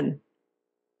then?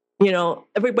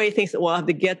 Everybody thinks that, well, I have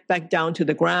to get back down to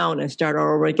the ground and start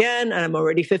all over again. And I'm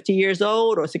already 50 years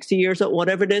old or 60 years old,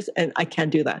 whatever it is. And I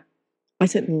can't do that. I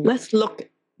said, let's look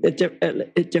at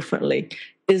it differently.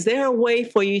 Is there a way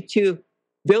for you to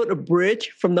build a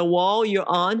bridge from the wall you're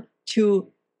on to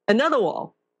another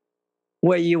wall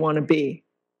where you want to be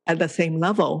at the same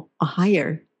level or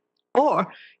higher?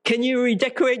 Or can you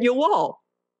redecorate your wall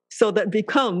so that it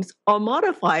becomes, or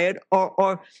modify it,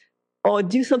 or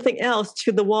do something else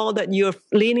to the wall that you're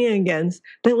leaning against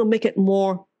that will make it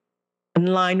more in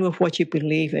line with what you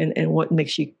believe in and what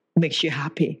makes you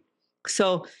happy.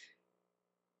 So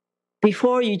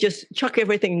before you just chuck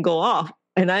everything and go off,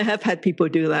 and I have had people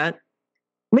do that,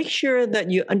 make sure that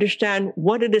you understand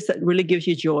what it is that really gives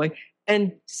you joy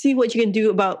and see what you can do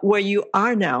about where you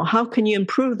are now. How can you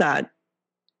improve that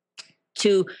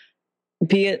to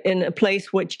be in a place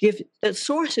that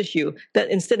sources you, that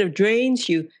instead of drains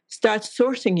you, starts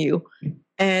sourcing you.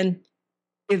 And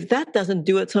if that doesn't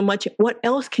do it so much, what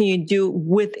else can you do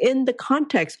within the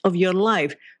context of your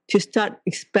life to start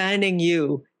expanding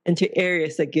you into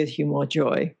areas that gives you more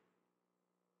joy?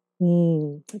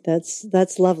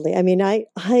 That's lovely. I mean, I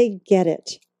get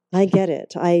it. I get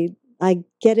it. I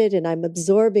get it, and I'm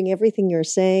absorbing everything you're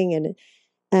saying,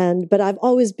 but I've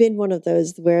always been one of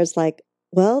those where it's like,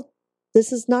 well,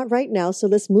 this is not right now, so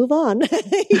let's move on.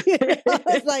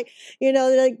 It's like,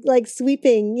 like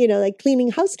sweeping, like cleaning,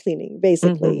 house cleaning,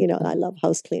 basically. Mm-hmm. I love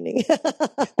house cleaning.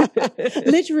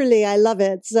 Literally, I love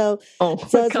it. So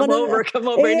it's come over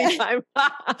anytime.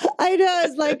 I know.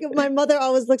 It's like my mother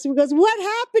always looks at me and goes, "What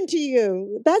happened to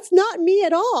you? That's not me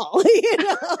at all."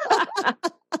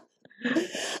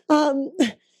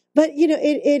 But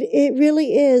it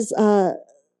really is.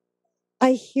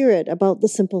 I hear it about the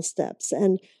simple steps,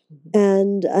 and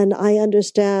I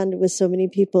understand with so many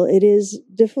people, it is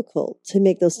difficult to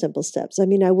make those simple steps. I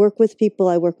mean, I work with people,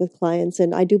 I work with clients,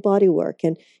 and I do body work,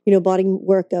 and body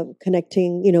work of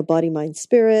connecting, body, mind,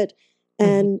 spirit,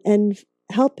 and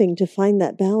helping to find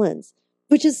that balance,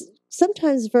 which is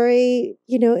sometimes very,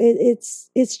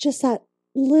 it's just that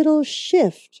little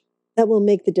shift that will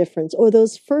make the difference, or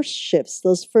those first shifts,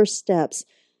 those first steps.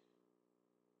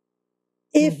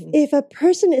 If a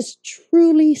person is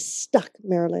truly stuck,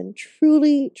 Marilyn,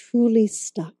 truly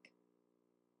stuck,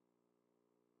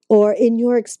 or in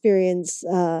your experience,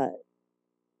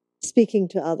 speaking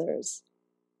to others,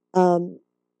 what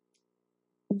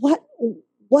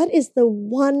is the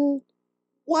one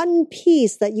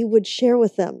piece that you would share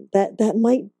with them that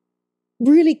might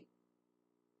really,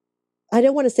 I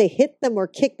don't want to say hit them or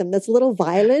kick them, that's a little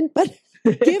violent, but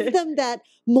give them that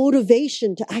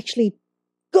motivation to actually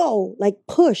go, like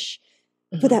push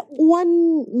for that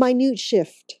one minute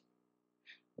shift?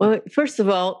 Well, first of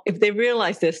all, if they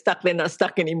realize they're stuck, they're not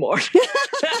stuck anymore.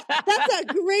 That's a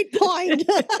great point.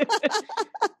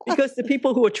 Because the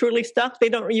people who are truly stuck, they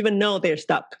don't even know they're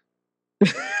stuck.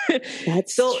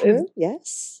 That's true.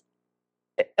 Yes.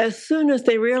 As soon as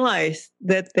they realize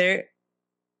that there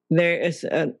is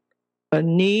a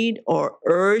need or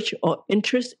urge or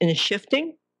interest in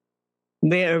shifting,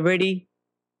 they are already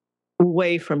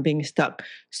away from being stuck.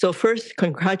 So first,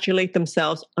 congratulate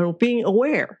themselves on being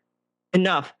aware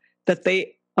enough that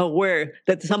they are aware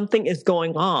that something is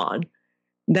going on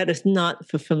that is not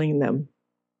fulfilling them.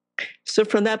 So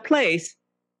from that place,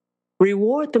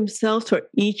 reward themselves for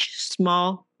each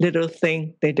small little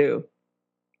thing they do.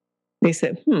 They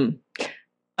said,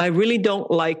 I really don't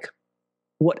like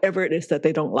whatever it is that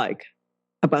they don't like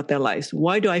about their lives.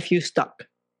 Why do I feel stuck?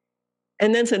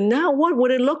 And then said, now what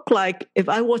would it look like if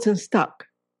I wasn't stuck?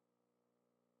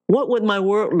 What would my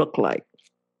world look like?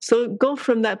 So go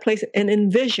from that place and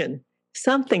envision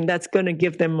something that's going to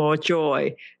give them more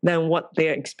joy than what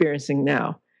they're experiencing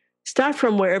now. Start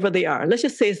from wherever they are. Let's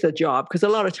just say it's their job, because a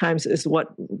lot of times it's what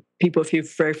people feel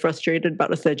very frustrated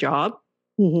about is their job.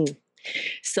 Mm-hmm.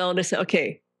 So they say,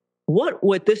 okay, what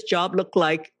would this job look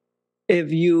like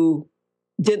if you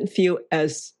didn't feel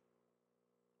as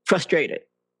frustrated?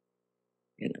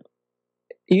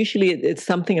 Usually it's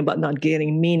something about not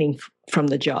getting meaning from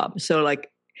the job. So like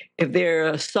if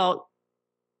they're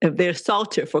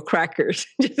salter for crackers,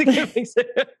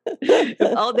 if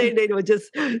all day they were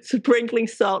just sprinkling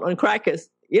salt on crackers,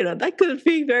 that could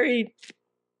be very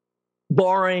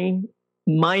boring,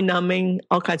 mind-numbing,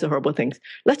 all kinds of horrible things.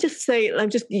 Let's just say, I'm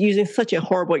just using such a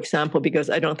horrible example because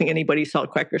I don't think anybody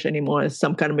salt crackers anymore. It's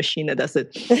some kind of machine that does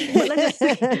it. But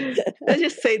let's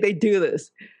just say they do this.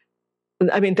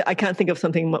 I mean, I can't think of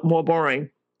something more boring.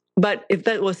 But if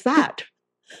that was that,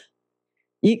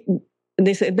 they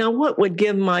say, now what would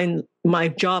give my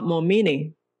job more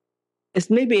meaning? Is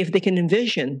maybe if they can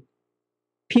envision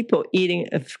people eating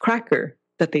a cracker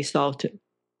that they salted,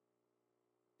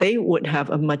 they would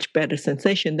have a much better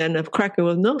sensation than a cracker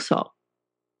with no salt.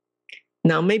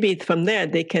 Now, maybe from there,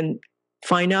 they can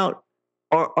find out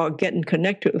or get in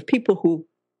connected with people who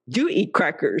do eat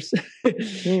crackers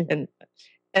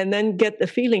and then get the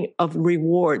feeling of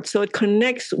reward. So it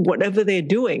connects whatever they're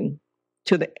doing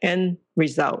to the end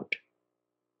result.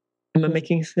 Am I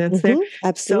making sense there?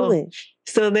 Absolutely.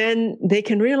 So then they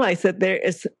can realize that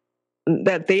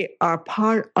that they are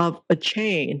part of a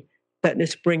chain that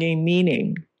is bringing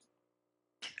meaning.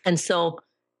 And so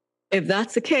if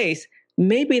that's the case,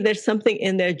 maybe there's something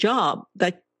in their job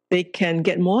that they can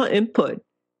get more input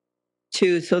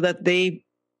to so that they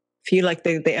feel like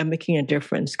they are making a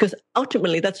difference. Because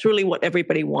ultimately, that's really what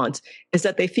everybody wants, is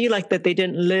that they feel like that they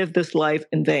didn't live this life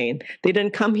in vain. They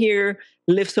didn't come here,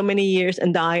 live so many years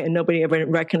and die, and nobody ever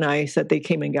recognized that they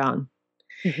came and gone.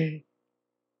 Mm-hmm.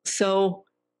 So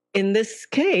in this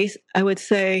case, I would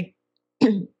say,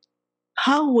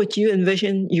 how would you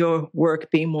envision your work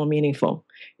being more meaningful?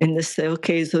 In this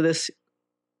case of this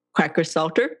cracker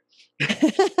salter,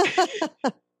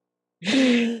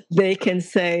 they can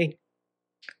say,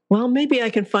 well, maybe I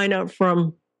can find out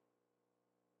from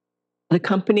the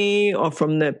company or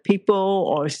from the people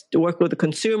or to work with the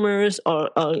consumers or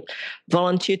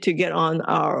volunteer to get on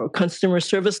our customer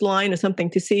service line or something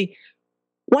to see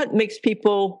what makes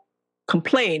people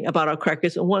complain about our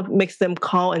crackers and what makes them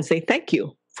call and say thank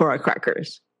you for our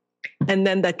crackers. And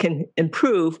then that can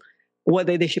improve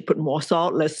whether they should put more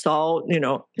salt, less salt,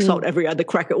 salt every other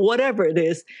cracker, whatever it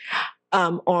is,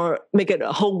 or make it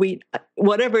a whole wheat,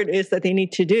 whatever it is that they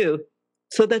need to do,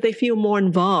 so that they feel more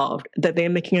involved, that they're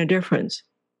making a difference.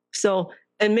 So,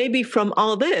 and maybe from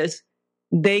all this,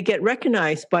 they get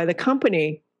recognized by the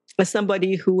company as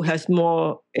somebody who has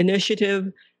more initiative,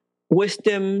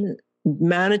 wisdom,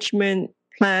 management,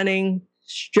 planning,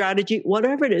 strategy,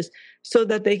 whatever it is, so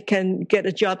that they can get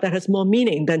a job that has more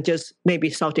meaning than just maybe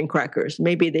salting crackers.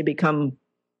 Maybe they become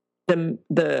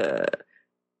the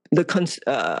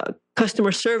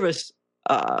customer service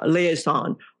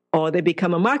liaison, or they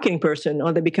become a marketing person,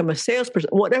 or they become a salesperson,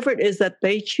 whatever it is that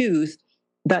they choose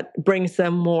that brings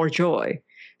them more joy.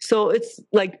 So it's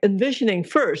like envisioning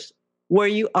first where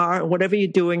you are, whatever you're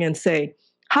doing, and say,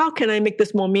 how can I make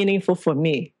this more meaningful for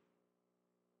me?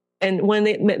 And when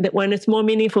it's more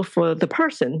meaningful for the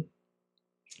person,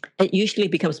 it usually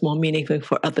becomes more meaningful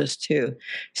for others too.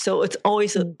 So it's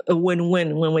always a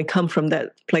win-win when we come from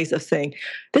that place of saying,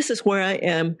 this is where I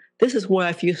am, this is where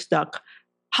I feel stuck.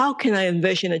 How can I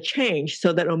envision a change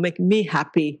so that it'll make me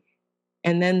happy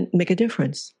and then make a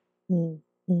difference?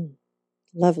 Mm-hmm.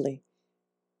 Lovely.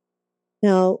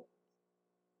 Now,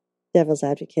 devil's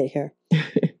advocate here.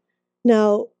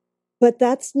 Now, but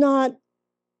that's not,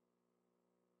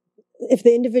 if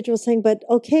the individual is saying, that's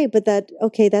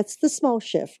the small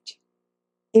shift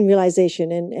in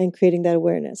realization and creating that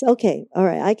awareness. Okay, all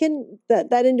right,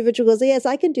 that individual goes, yes,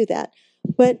 I can do that.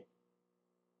 But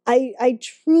I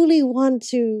truly want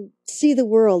to see the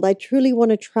world. I truly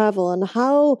want to travel, and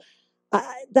how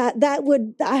I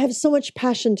have so much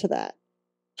passion to that.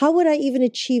 How would I even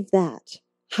achieve that?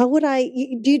 How would I,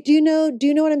 do you know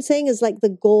what I'm saying is like the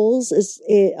goals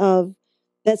of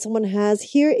that someone has?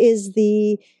 Here is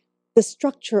the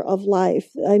structure of life.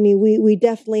 I mean, we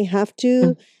definitely have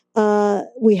to,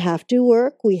 we have to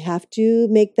work. We have to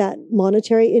make that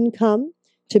monetary income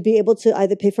to be able to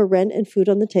either pay for rent and food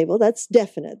on the table. That's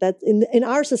definite. That's in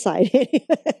our society.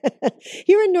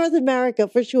 Here in North America,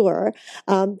 for sure,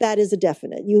 that is a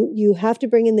definite. You have to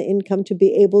bring in the income to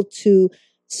be able to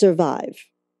survive.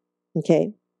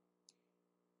 Okay.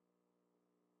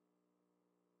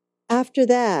 After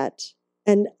that,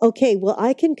 and okay, well,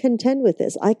 I can contend with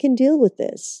this. I can deal with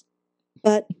this.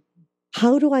 But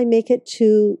how do I make it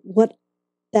to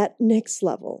that next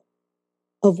level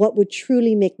of what would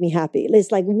truly make me happy?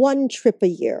 It's like one trip a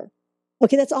year.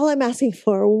 Okay, that's all I'm asking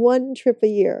for, one trip a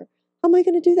year. How am I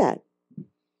going to do that?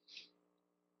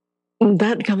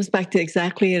 That comes back to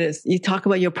exactly it is. You talk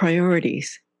about your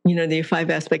priorities, the 5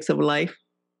 aspects of life.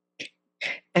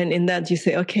 And in that you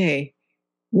say, okay,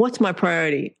 what's my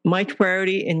priority? My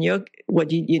priority in your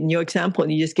example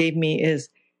you just gave me is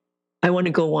I want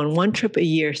to go on one trip a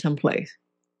year someplace.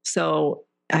 So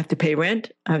I have to pay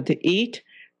rent, I have to eat,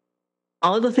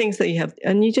 all the things that you have,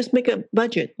 and you just make a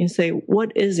budget and say,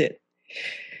 what is it?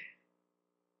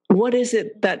 What is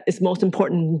it that is most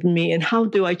important to me? And how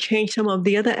do I change some of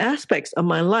the other aspects of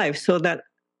my life so that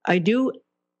I do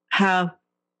have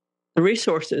the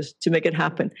resources to make it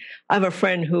happen? I have a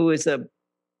friend who is a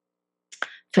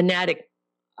fanatic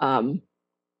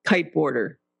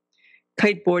kiteboarder.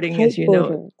 Kiteboarding, as you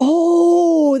know.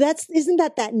 Oh, isn't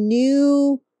that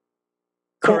new?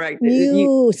 Correct. That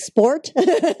new sport.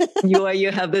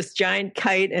 you have this giant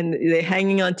kite, and they're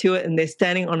hanging onto it, and they're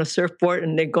standing on a surfboard,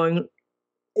 and they're going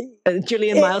a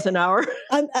jillion miles an hour.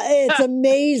 It's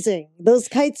amazing. Those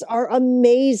kites are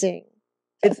amazing.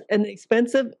 It's an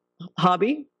expensive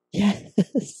hobby.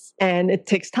 Yes. And it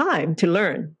takes time to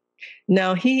learn.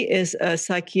 Now, he is a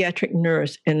psychiatric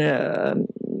nurse in a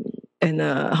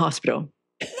hospital.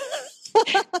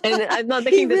 And I'm not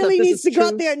making this up. He really needs to go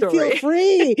out there and feel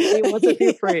free. He wants to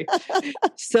feel free.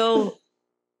 So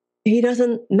he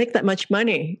doesn't make that much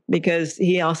money because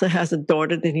he also has a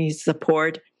daughter that he needs to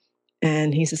support,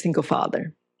 and he's a single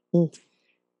father. Mm.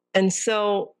 And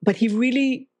so, but he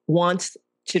really wants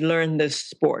to learn this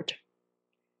sport.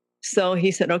 So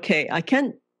he said, okay, I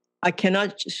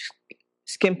cannot just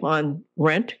skimp on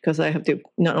rent because I have to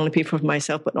not only pay for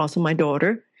myself, but also my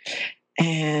daughter.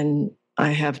 And I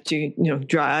have to,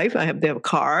 drive. I have to have a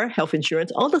car, health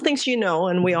insurance, all the things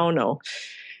and we all know.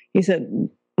 He said,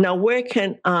 now where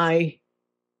can I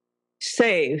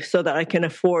save so that I can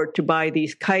afford to buy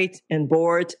these kites and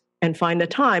boards and find the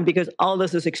time? Because all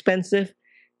this is expensive,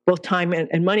 both time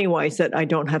and money wise, that I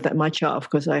don't have that much of,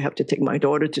 because I have to take my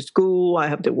daughter to school, I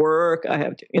have to work, I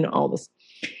have to, all this.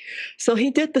 So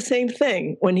he did the same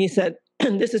thing when he said,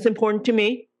 this is important to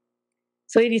me.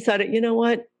 So he decided, you know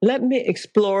what, let me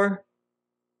explore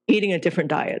eating a different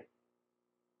diet.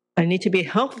 I need to be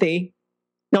healthy,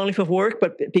 not only for work,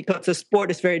 but because the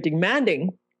sport is very demanding.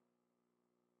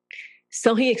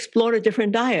 So he explored a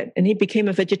different diet and he became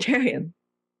a vegetarian.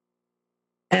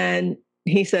 And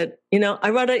he said,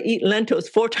 I'd rather eat lentils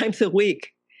 4 times a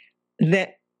week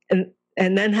and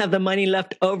then have the money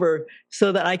left over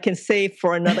so that I can save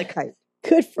for another kite.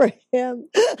 Good for him.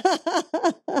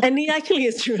 And he actually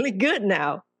is really good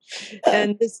now.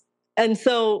 And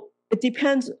so it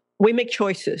depends. We make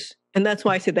choices. And that's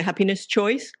why I say the happiness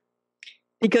choice,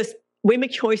 because we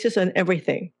make choices on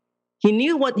everything. He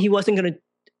knew what he wasn't going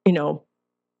to,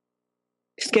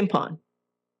 skimp on.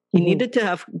 He needed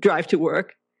to drive to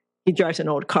work. He drives an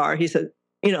old car. He said,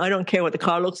 I don't care what the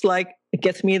car looks like. It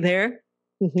gets me there.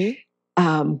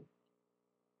 Mm-hmm.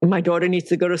 My daughter needs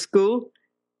to go to school.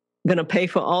 I'm going to pay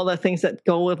for all the things that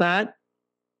go with that.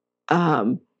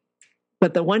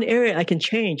 But the one area I can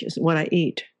change is what I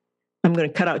eat. I'm going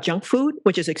to cut out junk food,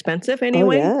 which is expensive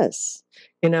anyway. Oh, yes.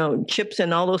 Chips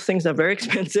and all those things are very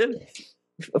expensive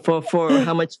for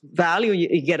how much value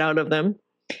you get out of them.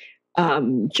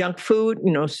 Junk food,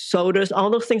 sodas, all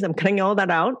those things, I'm cutting all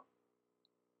that out.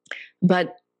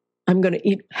 But I'm going to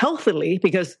eat healthily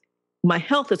because my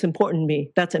health is important to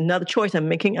me. That's another choice I'm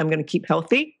making. I'm going to keep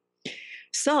healthy.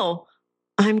 So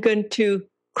I'm going to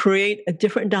create a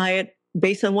different diet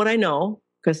based on what I know,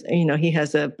 because, he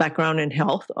has a background in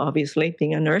health, obviously,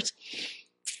 being a nurse.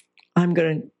 I'm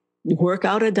going to work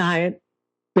out a diet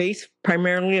based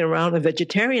primarily around a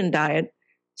vegetarian diet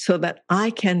so that I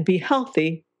can be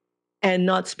healthy and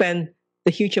not spend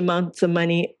the huge amounts of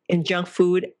money in junk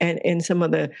food and in some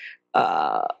of the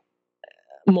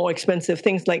more expensive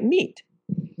things like meat.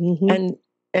 Mm-hmm.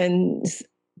 And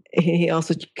he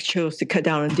also chose to cut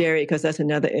down on dairy because that's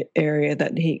another area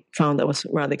that he found that was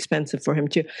rather expensive for him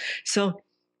too. So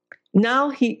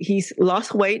now he's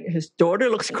lost weight. His daughter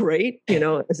looks great,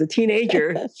 as a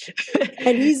teenager.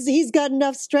 And he's got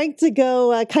enough strength to go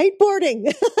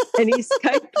kiteboarding. And he's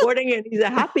kiteboarding and he's a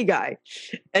happy guy.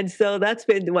 And so that's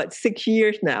been, 6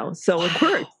 years now. So it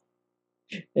works.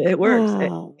 It works.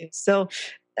 Wow. So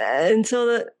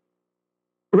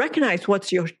recognize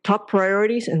what's your top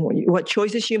priorities and what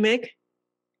choices you make,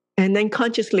 and then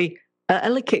consciously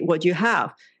allocate what you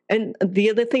have. And the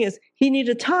other thing is he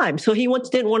needed time. So he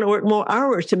didn't want to work more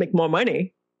hours to make more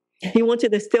money. He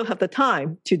wanted to still have the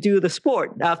time to do the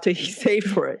sport after he saved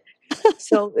for it.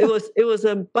 So it was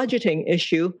a budgeting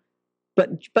issue,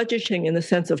 but budgeting in the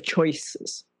sense of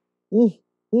choices.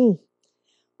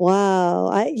 Wow.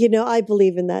 I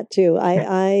believe in that too.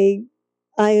 I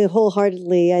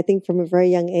wholeheartedly, I think from a very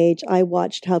young age, I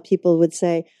watched how people would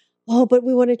say, oh, but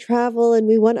we want to travel and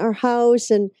we want our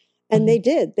house. And they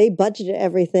did. They budgeted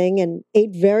everything and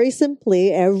ate very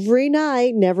simply every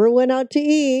night, never went out to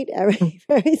eat,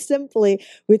 very simply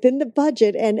within the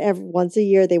budget. And once a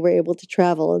year, they were able to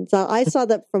travel. And so I saw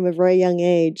that from a very young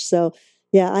age. So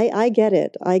yeah, I get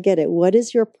it. I get it. What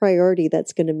is your priority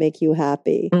that's going to make you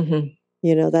happy? Mm-hmm.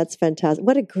 That's fantastic.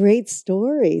 What a great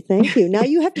story. Thank you. Now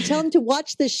you have to tell him to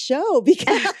watch this show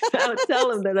because I'll tell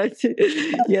him that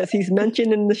yes, he's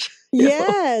mentioned in the show.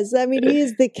 Yes. I mean, he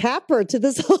is the capper to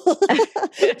this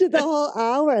to the whole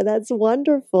hour. That's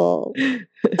wonderful.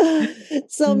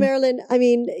 So Marilyn, I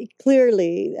mean,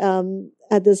 clearly,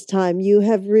 at this time, you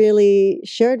have really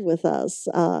shared with us,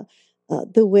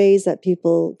 the ways that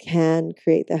people can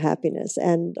create their happiness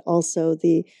and also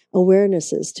the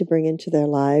awarenesses to bring into their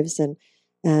lives. And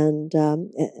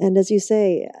as you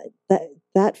say,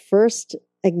 that first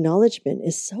acknowledgement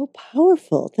is so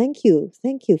powerful. Thank you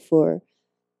for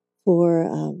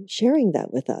sharing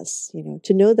that with us.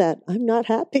 To know that I'm not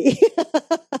happy.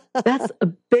 That's a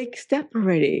big step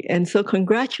already. And so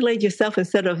congratulate yourself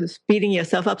instead of beating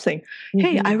yourself up, saying,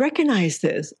 "Hey, I recognize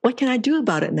this. What can I do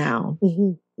about it now?"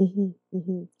 Mm-hmm, mm-hmm,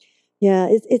 mm-hmm. Yeah,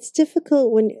 it's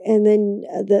difficult and then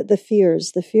the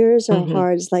fears are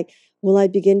hard. It's like, will I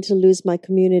begin to lose my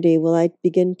community? Will I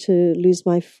begin to lose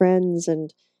my friends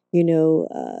and,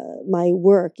 my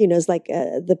work? It's like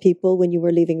the people when you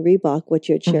were leaving Reebok, what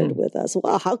you had shared with us.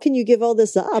 Well, how can you give all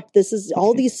this up? This is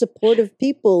all these supportive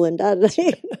people and That's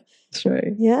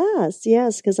right.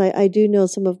 Yes, because I do know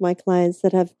some of my clients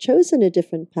that have chosen a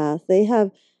different path. They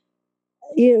have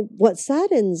what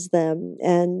saddens them,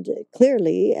 and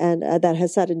clearly, and that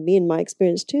has saddened me in my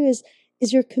experience too,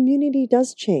 is your community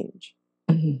does change.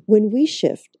 Mm-hmm. When we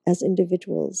shift as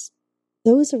individuals,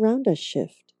 those around us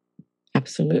shift.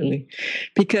 Absolutely.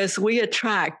 Because we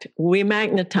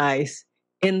magnetize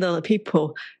in the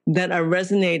people that are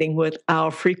resonating with our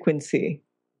frequency.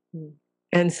 Mm.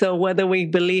 And so whether we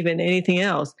believe in anything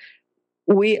else,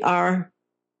 we are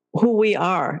who we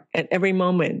are at every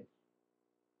moment.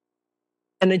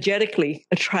 Energetically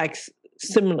attracts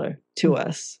similar to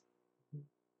us.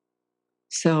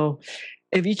 So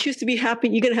if you choose to be happy,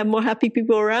 you're going to have more happy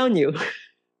people around you.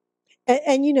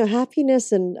 And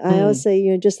happiness, and I always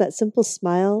say, just that simple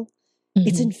smile,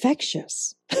 it's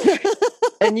infectious.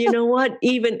 And you know what?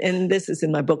 And this is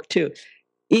in my book too,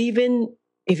 even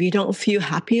if you don't feel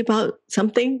happy about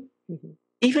something,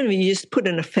 even if you just put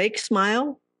in a fake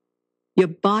smile, your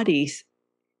body's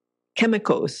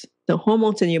chemicals, the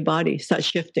hormones in your body start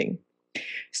shifting.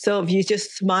 So if you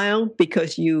just smile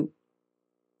because you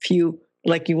feel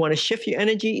like you want to shift your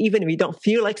energy, even if you don't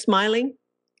feel like smiling,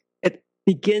 it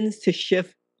begins to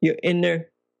shift your inner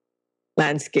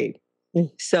landscape.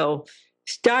 So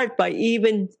start by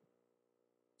even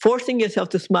forcing yourself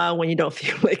to smile when you don't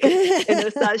feel like it, and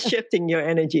it starts shifting your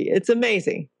energy. It's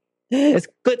amazing. It's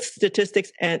good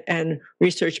statistics and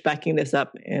research backing this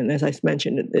up. And as I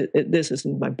mentioned, this is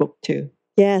in my book too.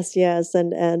 Yes.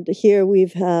 And here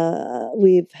we've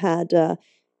had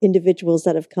individuals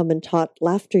that have come and taught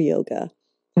laughter yoga,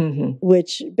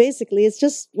 which basically is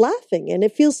just laughing. And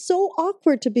it feels so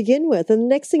awkward to begin with. And the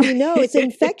next thing you know, it's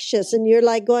infectious. And you're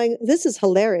like going, this is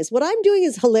hilarious. What I'm doing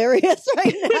is hilarious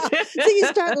right now. So you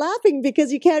start laughing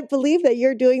because you can't believe that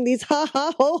you're doing these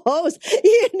ha-ha ho-hos.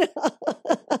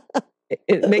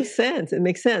 It makes sense. It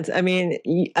makes sense. I mean,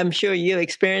 I'm sure you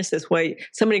experienced this where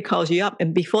somebody calls you up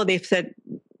and before they've said,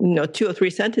 2 or 3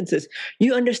 sentences,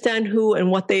 you understand who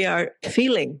and what they are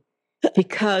feeling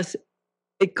because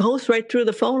it goes right through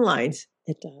the phone lines.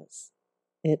 It does.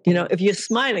 If you're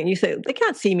smiling, you say, they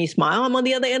can't see me smile. I'm on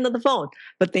the other end of the phone,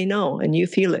 but they know and you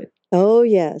feel it. Oh,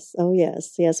 yes.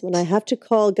 Yes. When I have to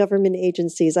call government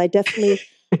agencies, I definitely,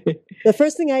 the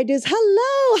first thing I do is,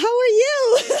 hello, how are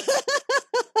you?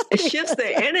 It shifts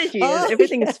the energy and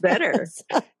everything is better.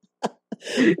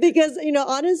 Because,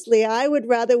 honestly, I would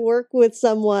rather work with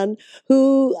someone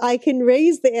who I can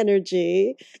raise the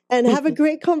energy and have a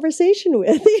great conversation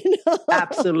with,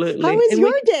 Absolutely. How is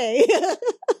your day?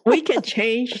 We can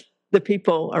change the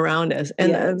people around us.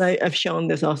 And I've shown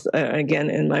this also, again,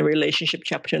 in my relationship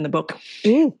chapter in the book,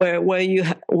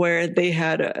 where they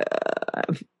had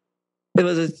there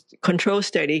was a control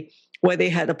study where they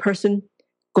had a person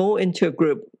go into a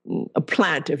group, a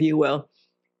plant, if you will,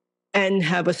 and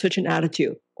have a certain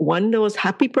attitude. One that was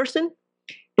happy person,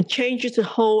 it changes the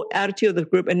whole attitude of the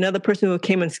group. Another person who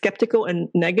came in skeptical and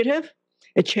negative,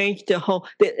 it changed they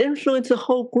influenced the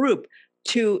whole group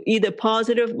to either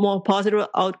more positive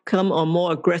outcome or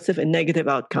more aggressive and negative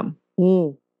outcome.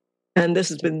 And this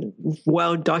has been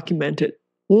well documented.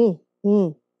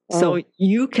 So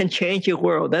you can change your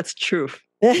world. That's truth.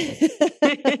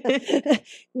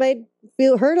 Might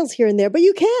feel hurdles here and there, but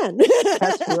you can.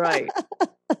 That's right.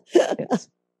 Yes.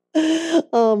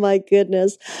 Oh my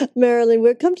goodness. Marilyn,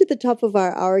 we've come to the top of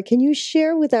our hour. Can you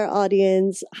share with our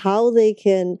audience how they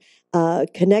can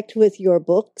connect with your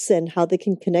books and how they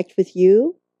can connect with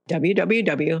you?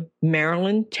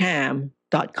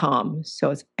 www.marilyntam.com.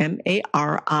 So it's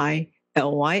MARILYN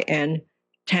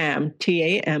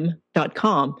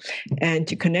TAM.com. And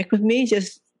to connect with me,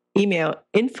 just email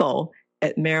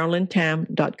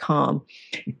info@marilyntam.com.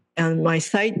 On my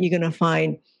site, you're going to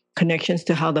find connections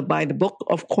to how to buy the book,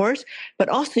 of course, but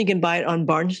also you can buy it on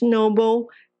Barnes & Noble,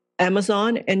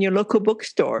 Amazon, and your local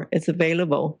bookstore. It's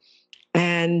available.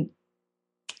 And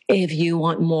if you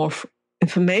want more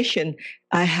information,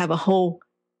 I have a whole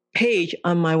page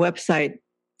on my website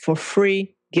for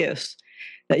free gifts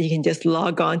that you can just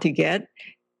log on to get.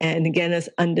 And again, it's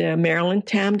under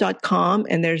marilyntam.com,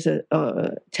 and there's a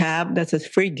tab that says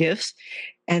free gifts.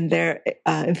 And there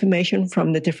information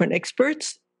from the different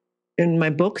experts in my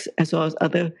books, as well as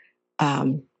other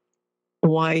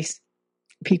wise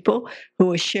people who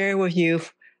will share with you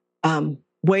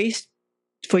ways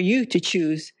for you to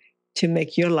choose to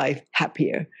make your life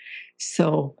happier.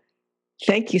 So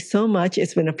thank you so much.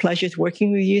 It's been a pleasure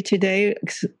working with you today,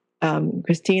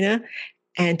 Christina.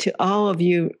 And to all of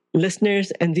you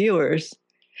listeners and viewers,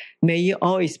 may you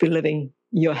always be living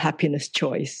your happiness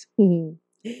choice.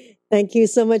 Thank you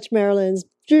so much, Marilyn. It's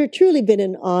truly been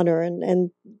an honor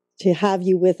and to have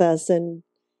you with us and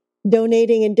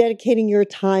donating and dedicating your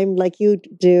time like you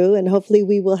do. And hopefully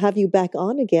we will have you back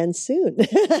on again soon.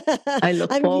 I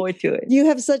look forward to it. You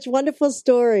have such wonderful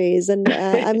stories, and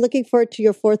I'm looking forward to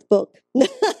your 4th book.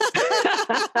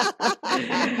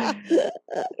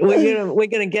 we're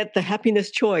gonna get the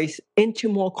happiness choice into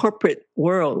more corporate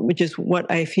world, which is what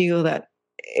I feel that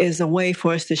is a way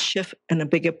for us to shift in a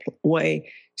bigger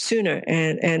way sooner.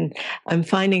 And I'm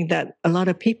finding that a lot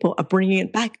of people are bringing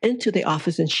it back into the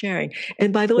office and sharing.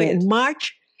 And by the way, in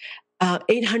March,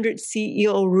 800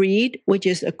 CEO Read, which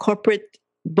is a corporate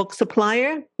book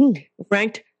supplier,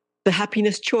 ranked The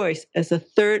Happiness Choice as the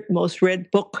third most read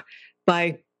book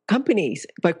by companies,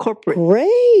 by corporate.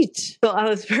 Great. So I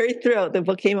was very thrilled. The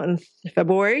book came out in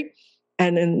February,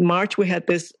 and in March we had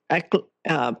this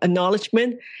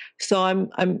acknowledgement. So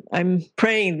I'm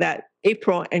praying that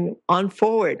April and on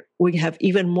forward we have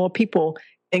even more people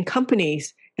and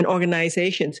companies and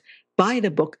organizations buy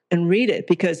the book and read it,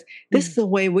 because this is the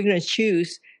way we're going to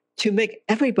choose to make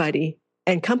everybody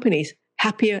and companies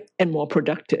happier and more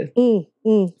productive.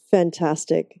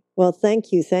 Fantastic. Well,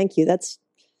 thank you. That's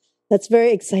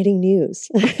very exciting news.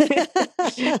 I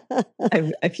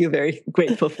feel very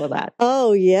grateful for that.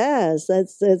 Oh yes,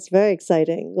 that's very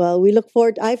exciting. Well, I look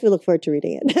forward to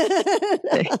reading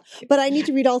it, but I need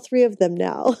to read all three of them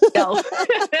now. No.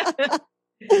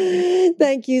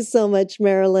 Thank you so much,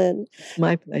 Marilyn.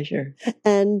 My pleasure.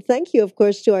 And thank you, of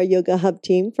course, to our Yoga Hub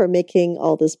team for making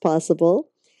all this possible.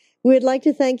 We'd like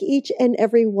to thank each and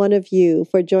every one of you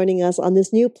for joining us on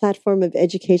this new platform of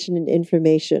education and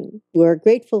information. We're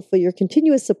grateful for your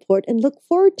continuous support and look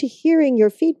forward to hearing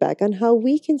your feedback on how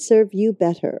we can serve you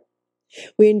better.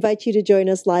 We invite you to join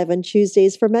us live on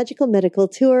Tuesdays for Magical Medical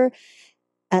Tour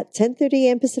at 10:30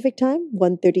 a.m. Pacific Time,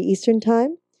 1:30 Eastern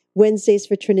Time. Wednesdays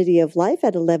for Trinity of Life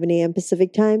at 11 a.m.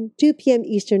 Pacific Time, 2 p.m.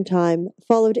 Eastern Time,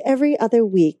 followed every other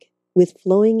week with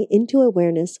Flowing into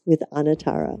Awareness with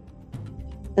Anatara.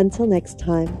 Until next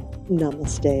time,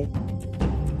 namaste.